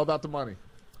 Yeah, it's all about the money.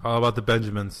 All about the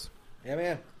Benjamins. Yeah,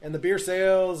 man. And the beer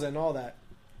sales and all that.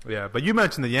 Yeah, but you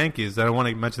mentioned the Yankees. I want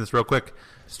to mention this real quick.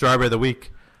 Strawberry of the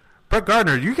week. Brett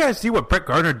Gardner. You guys see what Brett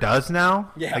Gardner does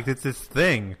now? Yeah. Like, it's this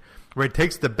thing where he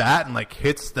takes the bat and, like,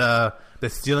 hits the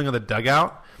ceiling of the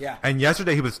dugout. Yeah. And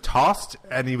yesterday he was tossed,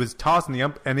 and he was tossed in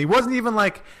the and he wasn't even,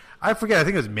 like, I forget, I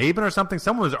think it was Maben or something.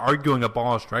 Someone was arguing a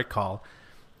ball and strike call.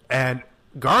 And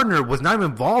Gardner was not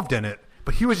even involved in it,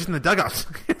 but he was just in the dugout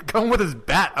going with his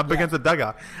bat up against the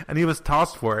dugout, and he was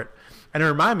tossed for it. And it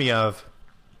reminded me of,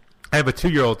 I have a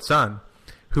 2-year-old son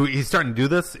who he's starting to do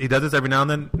this. He does this every now and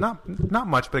then, not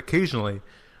much, but occasionally.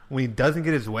 When he doesn't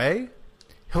get his way,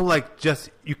 he'll like just,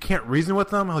 you can't reason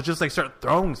with him. He'll just like start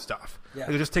throwing stuff. Yeah.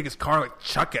 He'll just take his car and like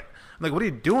chuck it. I'm like, what are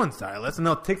you doing, Silas? And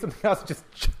they'll take something else and just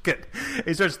chuck it.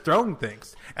 He starts throwing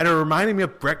things. And it reminded me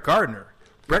of Brett Gardner.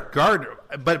 Brett Gardner.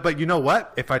 But you know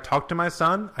what? If I talk to my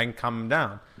son, I can calm him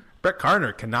down. Brett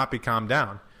Gardner cannot be calmed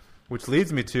down. Which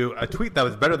leads me to a tweet that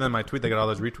was better than my tweet that got all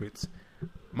those retweets.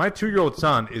 My 2-year-old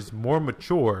son is more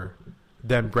mature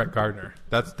than Brett Gardner.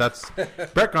 That's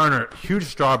Brett Gardner, huge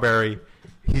strawberry.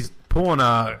 He's pulling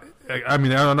I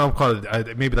don't know, call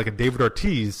it maybe like a David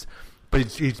Ortiz, but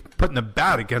he's putting the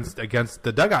bat against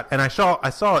the dugout. And I saw. I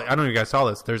don't know if you guys saw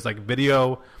this. There's like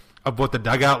video of what the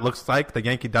dugout looks like, the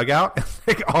Yankee dugout. It's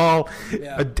like all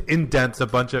indents, a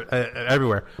bunch of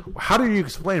everywhere. How do you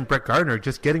explain Brett Gardner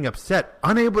just getting upset,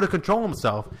 unable to control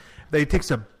himself, that he takes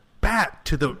a bat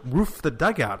to the roof of the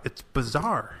dugout? It's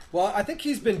bizarre. Well, I think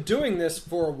he's been doing this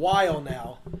for a while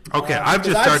now. Okay, I've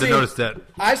just started to notice that.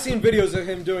 I've seen videos of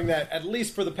him doing that at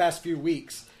least for the past few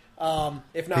weeks,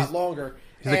 if not longer.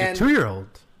 He's like a 2-year-old.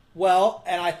 Well,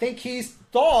 and I think he's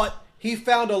thought he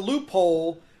found a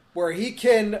loophole where he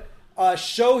can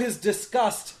show his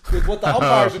disgust with what the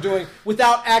umpires are doing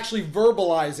without actually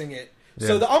verbalizing it. Yeah.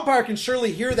 So the umpire can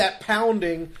surely hear that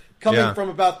pounding coming from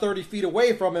about 30 feet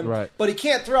away from him. Right. But he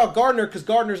can't throw out Gardner because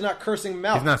Gardner's not cursing him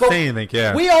out. He's not saying anything,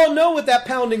 yeah. We all know what that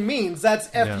pounding means. That's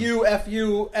F-U,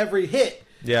 F-U every hit.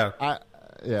 Yeah.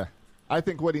 I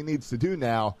think what he needs to do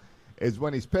now is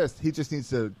when he's pissed, he just needs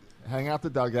to hang out the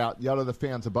dugout, yell to the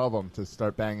fans above him to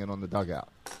start banging on the dugout.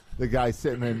 The guy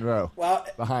sitting in row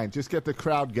behind. Just get the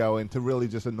crowd going to really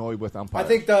just annoy with umpires. I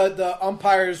think the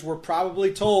umpires were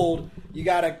probably told, you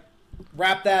got to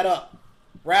wrap that up.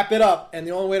 Wrap it up. And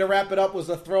the only way to wrap it up was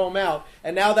to throw him out.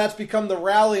 And now that's become the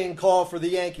rallying call for the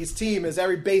Yankees team. Is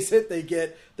every base hit they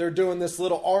get, they're doing this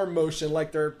little arm motion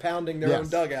like they're pounding their own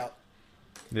dugout.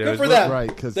 Yeah, good for them.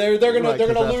 Right, they're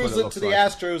gonna lose it to the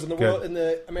Astros in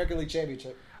the American League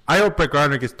Championship. I hope Brett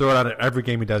Gardner gets thrown out at every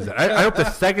game he does that. I hope the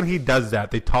second he does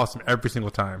that, they toss him every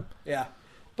single time. Yeah.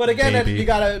 But again, you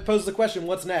got to pose the question,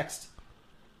 what's next?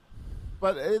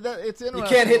 But it's interesting. You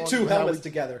can't hit two helmets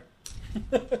together.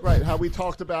 Right. How we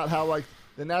talked about how, like,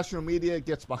 the national media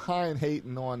gets behind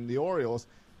hating on the Orioles.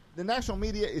 The national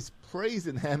media is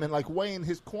praising him and, like, way in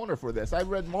his corner for this. I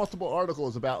read multiple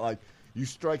articles about, like, you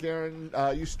strike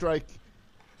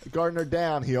Gardner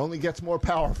down, he only gets more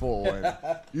powerful. And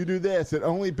you do this, it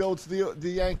only builds the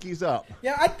Yankees up.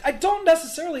 Yeah, I don't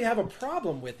necessarily have a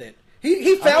problem with it.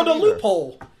 He found a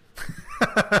loophole.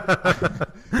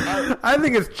 I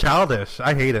think it's childish.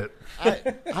 I hate it.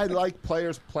 I like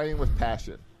players playing with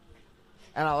passion,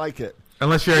 and I like it.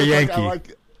 Unless you're a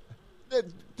Yankee.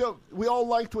 We all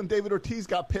liked when David Ortiz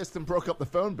got pissed and broke up the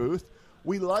phone booth.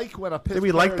 We like when a pissed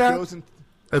player like that? goes and...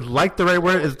 Is like the right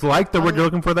word? Is like the word you're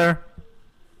looking for there?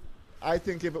 I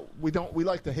think we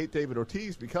like to hate David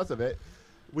Ortiz because of it.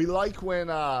 We like when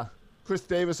Chris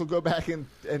Davis will go back and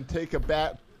take a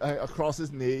bat across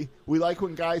his knee. We like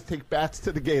when guys take bats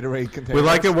to the Gatorade container. We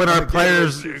like it when our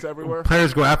players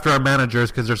go after our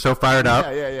managers because they're so fired up.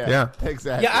 Yeah.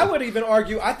 Exactly. Yeah, I would even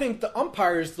argue, I think the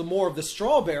umpire is the more of the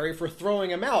strawberry for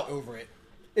throwing him out over it.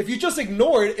 If you just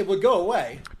ignore it, it would go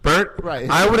away. Bert,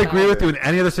 I would agree with you in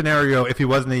any other scenario if he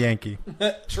wasn't a Yankee.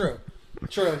 True.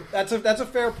 That's a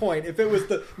fair point. If it was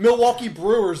the Milwaukee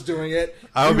Brewers doing it,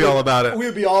 I would be all about it. We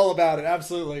would be all about it,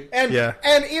 absolutely. And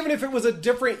even if it was a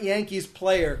different Yankees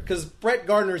player, because Brett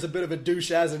Gardner is a bit of a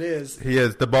douche as it is. He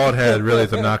is. The bald head really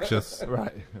is obnoxious.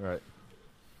 Right. All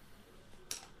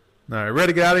right,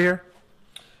 ready to get out of here?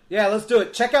 Yeah, let's do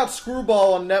it. Check out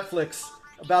Screwball on Netflix.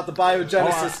 About the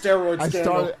biogenesis steroid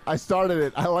scandal. I started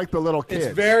it. I like the little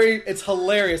kid. It's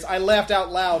hilarious. I laughed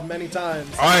out loud many times.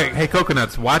 All right, hey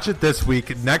Coconuts, watch it this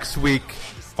week. Next week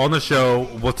on the show,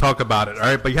 we'll talk about it. All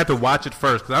right, but you have to watch it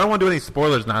first because I don't want to do any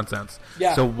spoilers nonsense.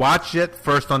 Yeah. So watch it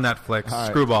first on Netflix,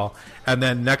 Screwball, and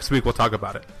then next week we'll talk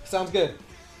about it. Sounds good.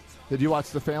 Did you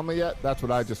watch The Family yet? That's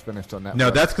what I just finished on Netflix.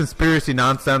 No, that's conspiracy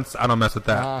nonsense. I don't mess with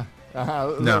that.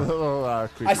 No.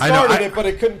 I started it, but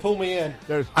it couldn't pull me in.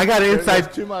 I got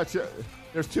inside.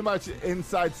 There's too much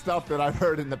inside stuff that I've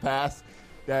heard in the past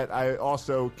that I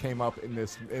also came up in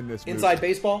this Inside movie.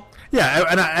 baseball? Yeah,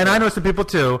 and I know some people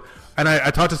too. And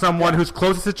I talked to someone who's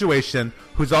close to the situation,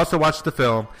 who's also watched the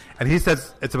film, and he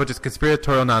says it's a bunch of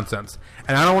conspiratorial nonsense.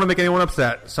 And I don't want to make anyone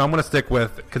upset, so I'm going to stick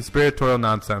with conspiratorial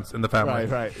nonsense in The Family.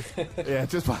 Right. Yeah,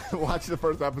 just watch the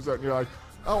first episode, and you're like,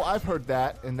 oh, I've heard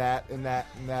that, and that, and that,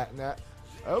 and that, and that.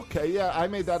 Okay, yeah, I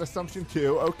made that assumption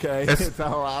too. Okay, it's a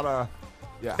lot of...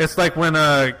 Yeah. It's like when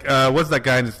what's that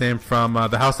guy's name from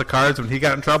The House of Cards when he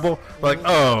got in trouble? We're like,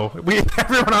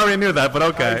 everyone already knew that, but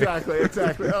okay.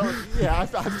 Exactly. Oh, yeah,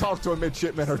 I've talked to a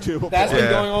midshipman or two before. That's been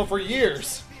going on for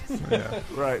years. Yeah.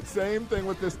 Right. Same thing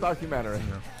with this documentary.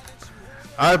 Yeah.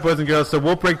 All right, boys and girls. So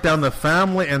we'll break down The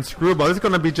Family and Screwball. This is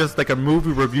going to be just like a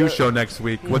movie review show next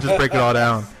week. We'll just break it all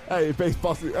down. Hey,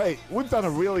 baseball. Hey, we've done a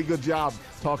really good job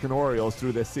talking Orioles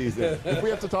through this season. If we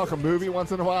have to talk a movie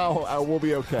once in a while, we'll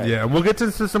be okay. Yeah, we'll get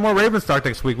to some more Ravens talk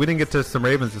next week. We didn't get to some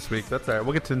Ravens this week. That's all right.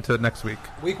 We'll get into it next week.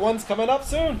 Week 1's coming up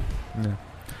soon. Yeah.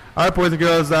 All right, boys and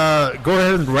girls. Go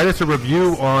ahead and write us a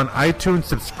review on iTunes.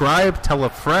 Subscribe. Tell a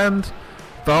friend.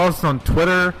 Follow us on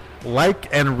Twitter.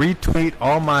 Like and retweet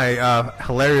all my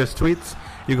hilarious tweets.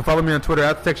 You can follow me on Twitter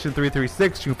at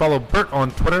Section336. You can follow Bert on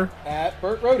Twitter at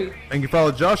Bert Rohde. And you can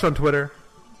follow Josh on Twitter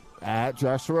at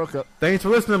Josh Soroka. Thanks for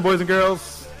listening, boys and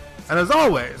girls. And as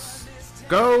always,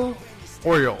 go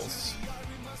Orioles.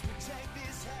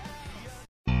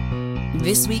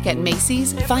 This week at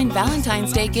Macy's, find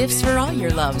Valentine's Day gifts for all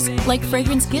your loves, like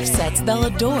fragrance gift sets they'll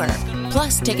adore.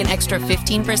 Plus, take an extra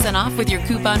 15% off with your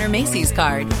coupon or Macy's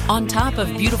card, on top of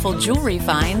beautiful jewelry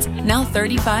finds, now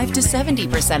 35 to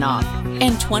 70% off,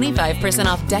 and 25%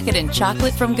 off decadent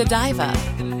chocolate from Godiva.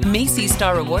 Macy's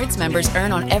Star Rewards members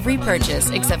earn on every purchase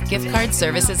except gift card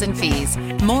services and fees.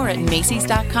 More at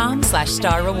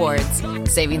Macys.com/Star Rewards.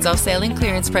 Savings off sale and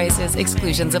clearance prices.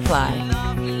 Exclusions apply.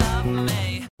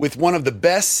 With one of the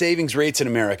best savings rates in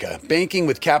America, banking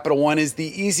with Capital One is the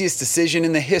easiest decision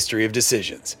in the history of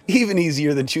decisions. Even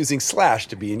easier than choosing Slash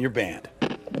to be in your band.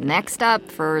 Next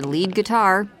up for lead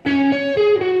guitar.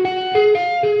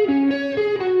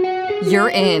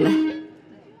 You're in.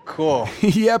 Cool.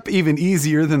 Yep, even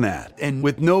easier than that. And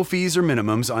with no fees or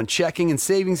minimums on checking and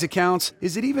savings accounts,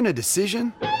 is it even a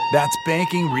decision? That's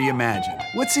banking reimagined.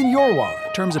 What's in your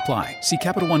wallet? Terms apply. See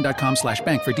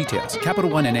CapitalOne.com/bank for details. Capital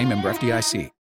One NA, member FDIC.